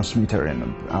neurotransmitter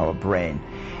in our brain,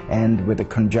 and with the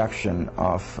conjunction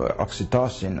of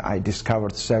oxytocin, I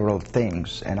discovered several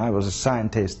things, and I was a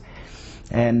scientist,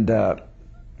 and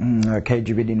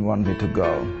KGB didn't want me to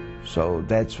go, so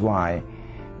that's why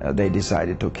they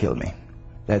decided to kill me.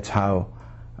 That's how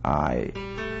I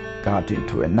got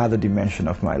into another dimension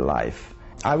of my life.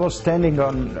 I was standing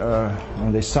on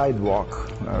the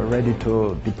sidewalk, ready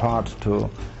to depart to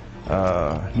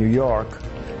New York,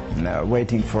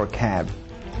 waiting for a cab,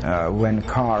 when a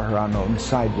car ran on the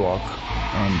sidewalk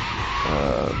and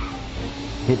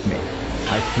hit me.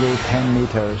 I flew 10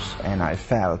 meters and I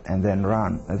fell and then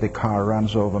ran. The car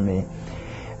runs over me.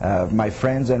 My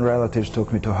friends and relatives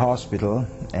took me to hospital,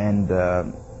 and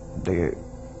the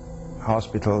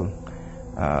hospital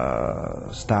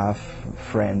staff,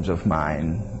 friends of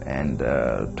mine, and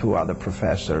 2 other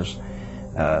professors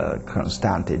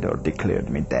constated or declared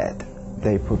me dead.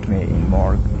 They put me in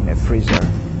morgue in a freezer,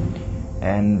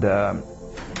 and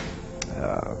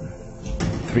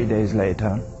 3 days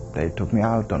later they took me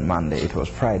out on Monday. It was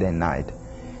Friday night,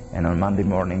 and on Monday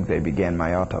morning they began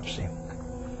my autopsy.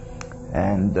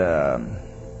 And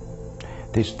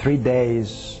these 3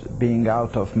 days being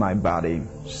out of my body,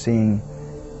 seeing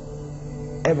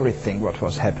everything what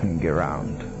was happening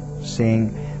around,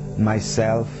 seeing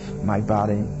myself, my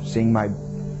body, seeing my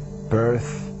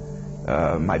birth,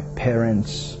 my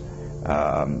parents,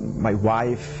 my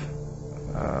wife,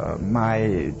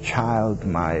 my child,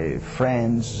 my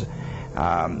friends.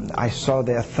 I saw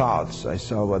their thoughts, I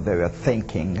saw what they were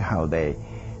thinking, how their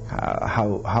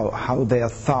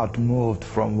thought moved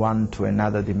from one to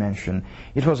another dimension.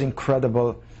 It was an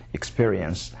incredible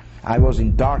experience. I was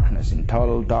in darkness, in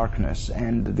total darkness,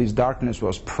 and this darkness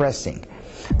was pressing.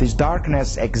 This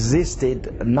darkness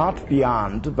existed not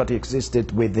beyond, but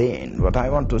existed within. What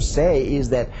I want to say is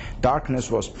that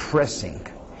darkness was pressing,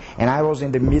 and I was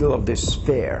in the middle of this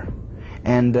sphere,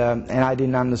 and I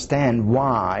didn't understand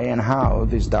why and how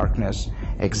this darkness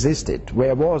existed.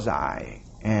 Where was I?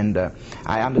 And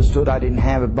I understood I didn't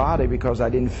have a body because I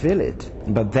didn't feel it.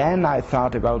 But then I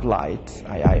thought about light.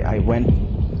 I went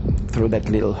through that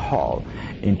little hall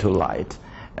into light.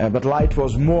 But light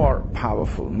was more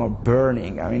powerful, more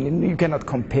burning. I mean, you cannot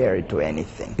compare it to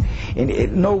anything.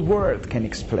 No word can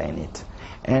explain it.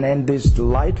 And this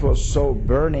light was so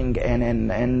burning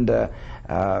and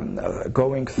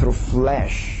going through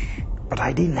flesh. But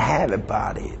I didn't have a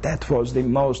body. That was the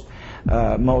most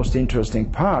interesting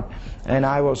part. And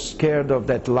I was scared of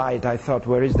that light. I thought,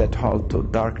 where is that hall to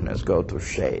darkness, go to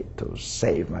shade, to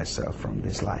save myself from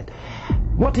this light?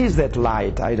 What is that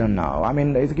light? I don't know. I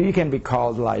mean, it can be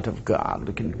called light of God.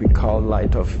 It can be called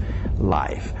light of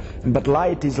life. But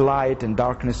light is light and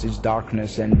darkness is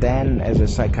darkness. And then, as a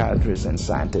psychiatrist and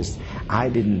scientist, I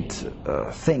didn't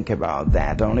think about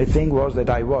that. The only thing was that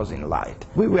I was in light.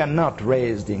 We were not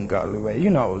raised in Galway. You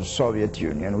know, Soviet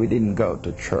Union, we didn't go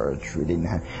to church. We didn't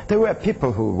have... There were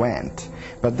people who went,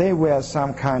 but they were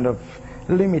some kind of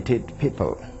limited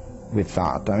people. We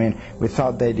thought. I mean, we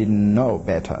thought they didn't know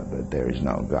better, that there is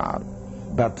no God.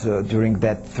 But during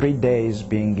that 3 days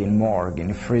being in morgue,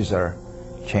 in freezer,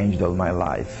 changed all my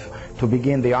life. To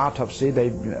begin the autopsy, they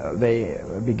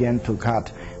began to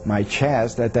cut my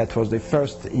chest. That was the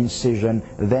first incision.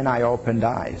 Then I opened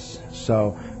eyes.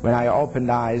 So when I opened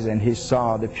eyes and he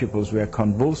saw the pupils were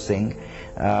convulsing,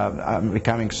 I'm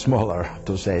becoming smaller,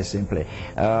 to say simply.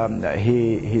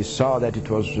 He saw that it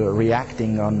was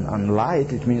reacting on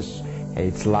light. It means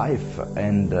it's life,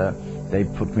 and they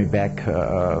put me back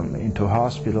into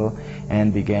hospital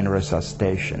and began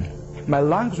resuscitation. My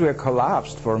lungs were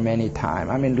collapsed for many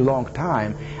time. I mean, long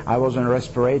time. I was on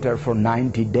respirator for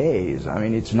 90 days. I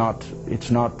mean, it's not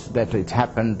that it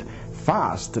happened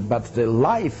fast, but the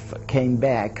life came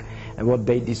back what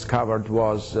they discovered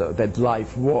was that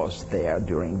life was there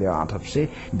during the autopsy,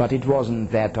 but it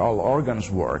wasn't that all organs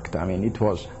worked. I mean, it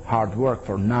was hard work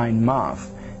for 9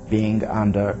 months being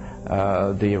under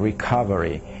the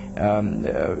recovery.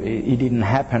 It didn't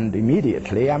happen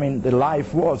immediately. I mean, the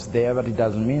life was there, but it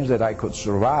doesn't mean that I could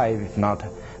survive if not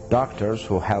doctors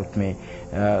who helped me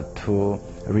to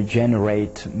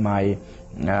regenerate my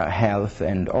health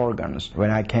and organs.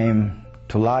 When I came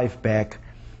to life back,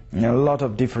 a lot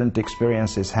of different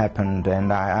experiences happened,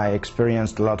 and I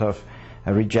experienced a lot of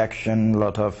rejection, a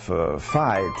lot of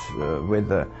fight with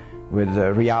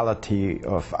the reality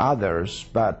of others,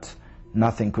 but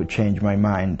nothing could change my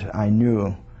mind. I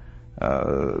knew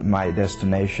my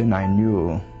destination, I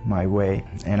knew my way,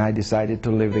 and I decided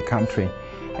to leave the country.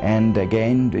 And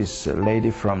again, this lady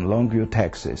from Longview,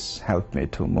 Texas, helped me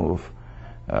to move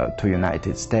to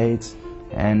United States,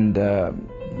 and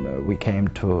we came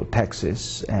to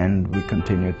Texas, and we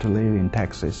continue to live in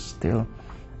Texas still.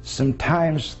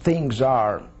 Sometimes things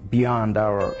are beyond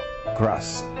our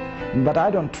grasp, but I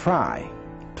don't try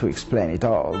to explain it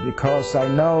all, because I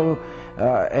know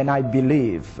and I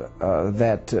believe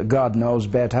that God knows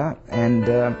better, and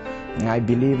I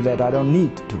believe that I don't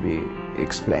need to be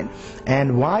explained.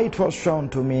 And why it was shown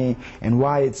to me, and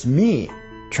why it's me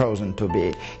chosen to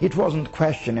be, it wasn't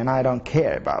questioned, and I don't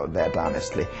care about that,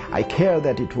 honestly. I care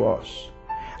that it was.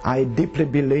 I deeply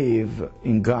believe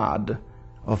in God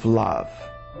of love,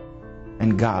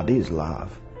 and God is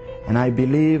love. And I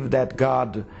believe that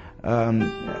God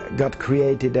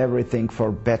created everything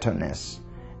for betterness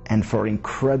and for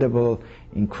incredible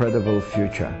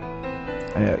future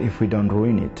if we don't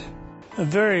ruin it. A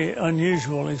very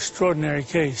unusual, extraordinary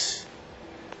case.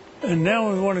 And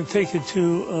now we want to take it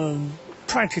to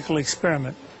practical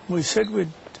experiment. We said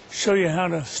we'd show you how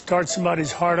to start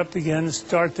somebody's heart up again,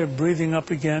 start their breathing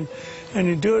up again, and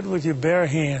you do it with your bare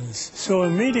hands. So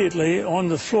immediately on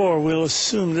the floor, we'll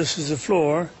assume this is the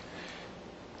floor,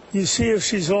 you see if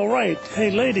she's all right.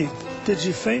 Hey lady, did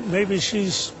you faint? Maybe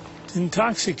she's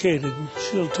intoxicated.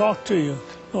 She'll talk to you,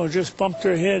 or just bumped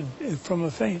her head from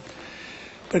a faint.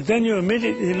 But then you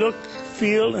immediately look,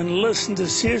 feel, and listen to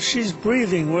see if she's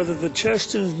breathing, whether the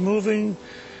chest is moving,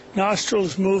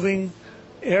 nostrils moving,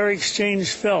 air exchange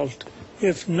felt.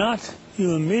 If not,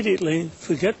 you immediately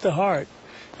forget the heart.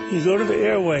 You go to the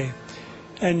airway,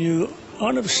 and you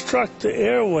unobstruct the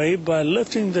airway by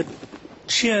lifting the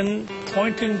chin,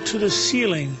 pointing to the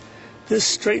ceiling. This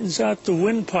straightens out the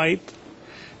windpipe.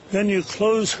 Then you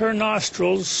close her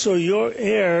nostrils so your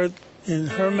air in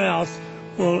her mouth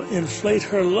will inflate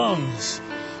her lungs.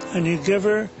 And you give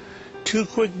her 2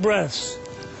 quick breaths.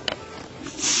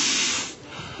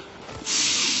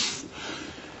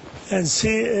 And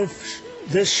see if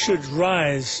this should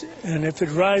rise. And if it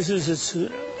rises, it's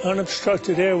an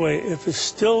unobstructed airway. If it's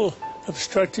still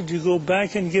obstructed, you go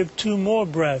back and give 2 more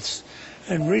breaths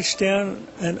and reach down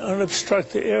and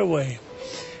unobstruct the airway.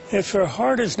 If her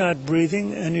heart is not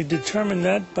breathing, and you determine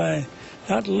that by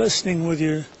not listening with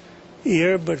your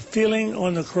ear, but feeling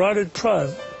on the carotid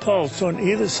pulse on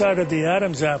either side of the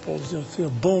Adam's apples, you'll feel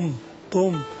boom,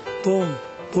 boom, boom,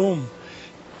 boom.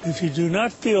 If you do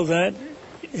not feel that,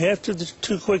 after the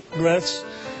 2 quick breaths,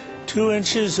 2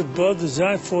 inches above the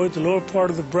xiphoid, the lower part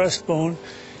of the breastbone,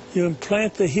 you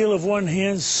implant the heel of one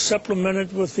hand, supplement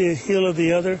it with the heel of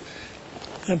the other,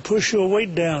 and push your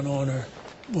weight down on her.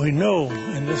 We know,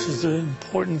 and this is the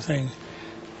important thing,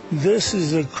 this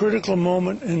is a critical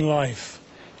moment in life.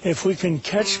 If we can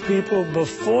catch people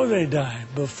before they die,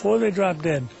 before they drop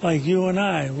dead, like you and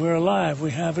I, we're alive,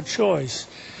 we have a choice,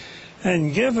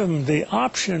 and give them the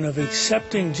option of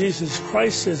accepting Jesus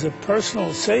Christ as a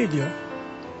personal Savior,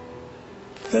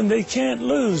 then they can't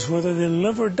lose whether they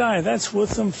live or die. That's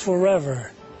with them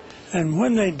forever. And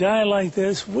when they die like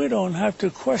this, we don't have to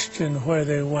question where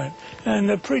they went. And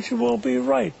the preacher will be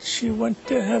right. She went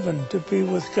to heaven to be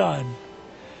with God.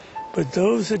 But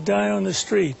those that die on the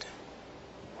street,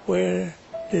 where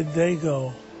did they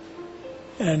go?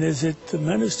 And is it the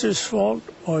minister's fault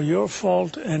or your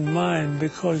fault and mine?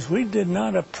 Because we did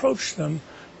not approach them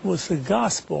with the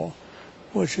gospel,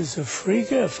 which is a free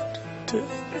gift to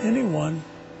anyone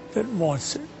that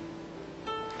wants it.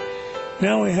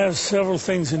 Now we have several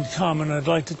things in common I'd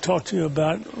like to talk to you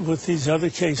about with these other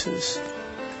cases.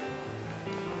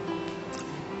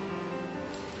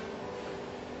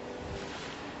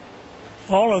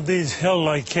 All of these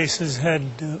hell-like cases had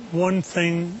one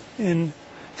thing in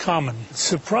common.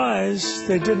 Surprise,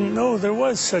 they didn't know there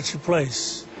was such a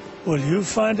place. Will you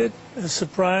find it a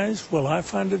surprise? Will I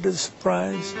find it a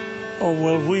surprise? Or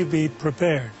will we be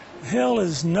prepared? Hell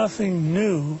is nothing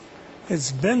new.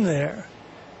 It's been there.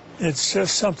 It's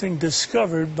just something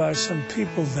discovered by some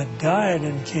people that died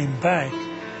and came back,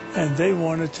 and they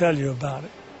want to tell you about it.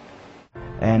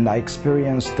 And I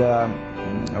experienced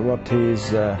what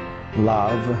is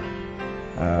love,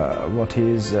 what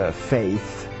is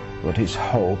faith, what is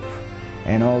hope,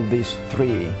 and all these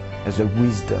three as a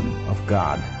wisdom of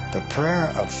God. The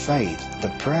prayer of faith,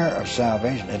 the prayer of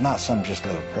salvation is not some just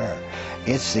little prayer.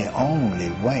 It's the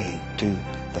only way to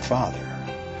the Father.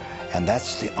 And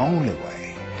that's the only way.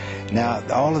 Now,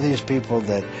 all of these people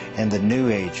that in the New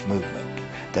Age movement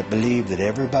that believe that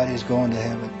everybody's going to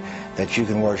heaven, that you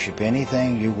can worship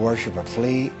anything, you worship a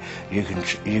flea, you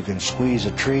can squeeze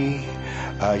a tree,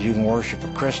 you can worship a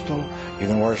crystal, you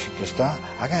can worship a star.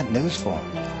 I got news for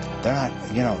them. They're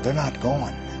not, they're not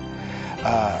going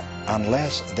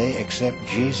unless they accept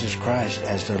Jesus Christ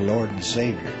as their Lord and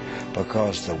Savior,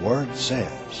 because the Word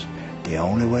says the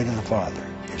only way to the Father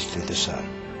is through the Son.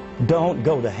 Don't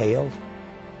go to hell.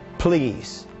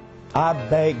 Please, I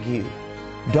beg you,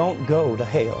 don't go to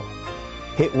hell.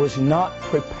 It was not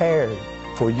prepared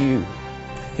for you.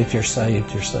 If you're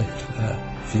saved, you're saved.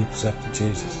 If you accepted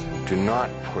Jesus. Do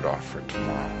not put off for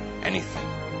tomorrow anything,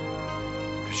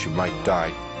 because you might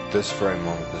die this very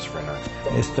moment, this very night.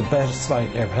 It's the best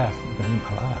thing that ever happened in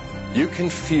my life. You can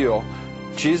feel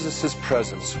Jesus'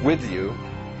 presence with you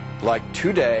like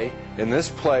today, in this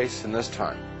place, in this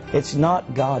time. It's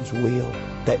not God's will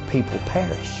that people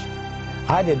perish.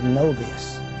 I didn't know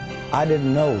this. I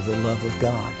didn't know the love of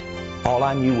God. All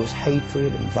I knew was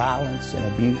hatred and violence and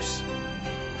abuse.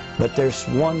 But there's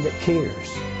one that cares,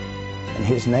 and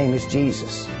his name is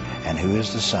Jesus. And who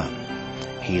is the Son?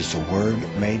 He is the Word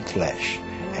made flesh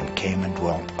and came and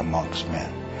dwelt amongst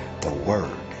men. The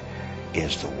Word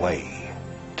is the way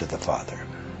to the Father.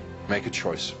 Make a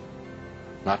choice.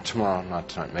 Not tomorrow, not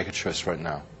tonight. Make a choice right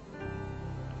now.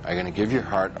 Are you going to give your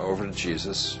heart over to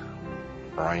Jesus,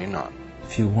 or are you not?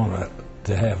 If you want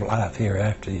to have life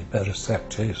hereafter, you better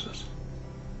accept Jesus.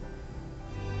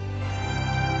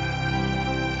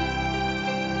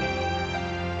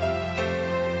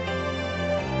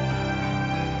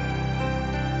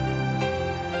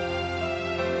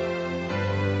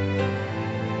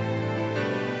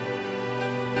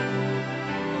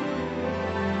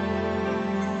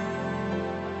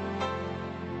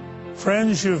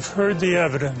 Friends, you've heard the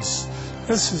evidence.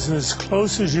 This is as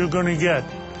close as you're going to get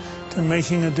to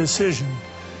making a decision.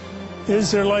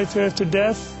 Is there life after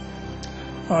death?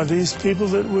 Are these people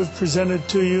that we've presented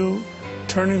to you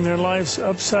turning their lives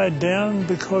upside down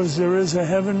because there is a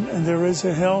heaven and there is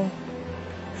a hell?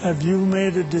 Have you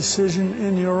made a decision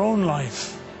in your own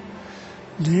life?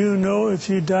 Do you know if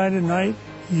you die tonight,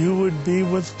 you would be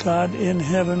with God in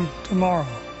heaven tomorrow?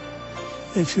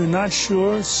 If you're not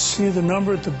sure, see the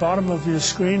number at the bottom of your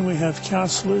screen. We have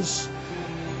counselors.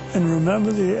 And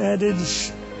remember the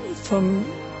adage from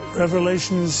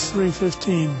Revelations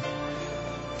 3:15.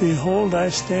 Behold, I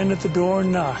stand at the door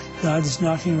and knock. God's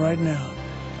knocking right now.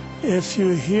 If you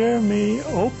hear me,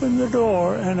 open the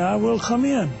door and I will come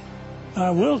in. I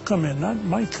will come in, not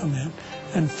might come in,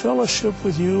 and fellowship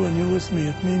with you and you with me.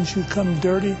 It means you come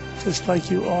dirty just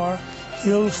like you are.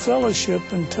 He'll fellowship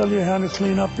and tell you how to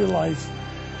clean up your life.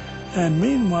 And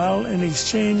meanwhile, in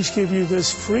exchange, give you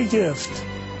this free gift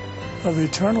of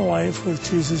eternal life with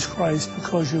Jesus Christ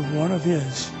because you're one of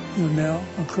His. You're now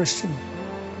a Christian.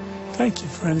 Thank you,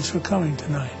 friends, for coming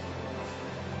tonight.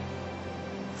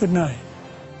 Good night.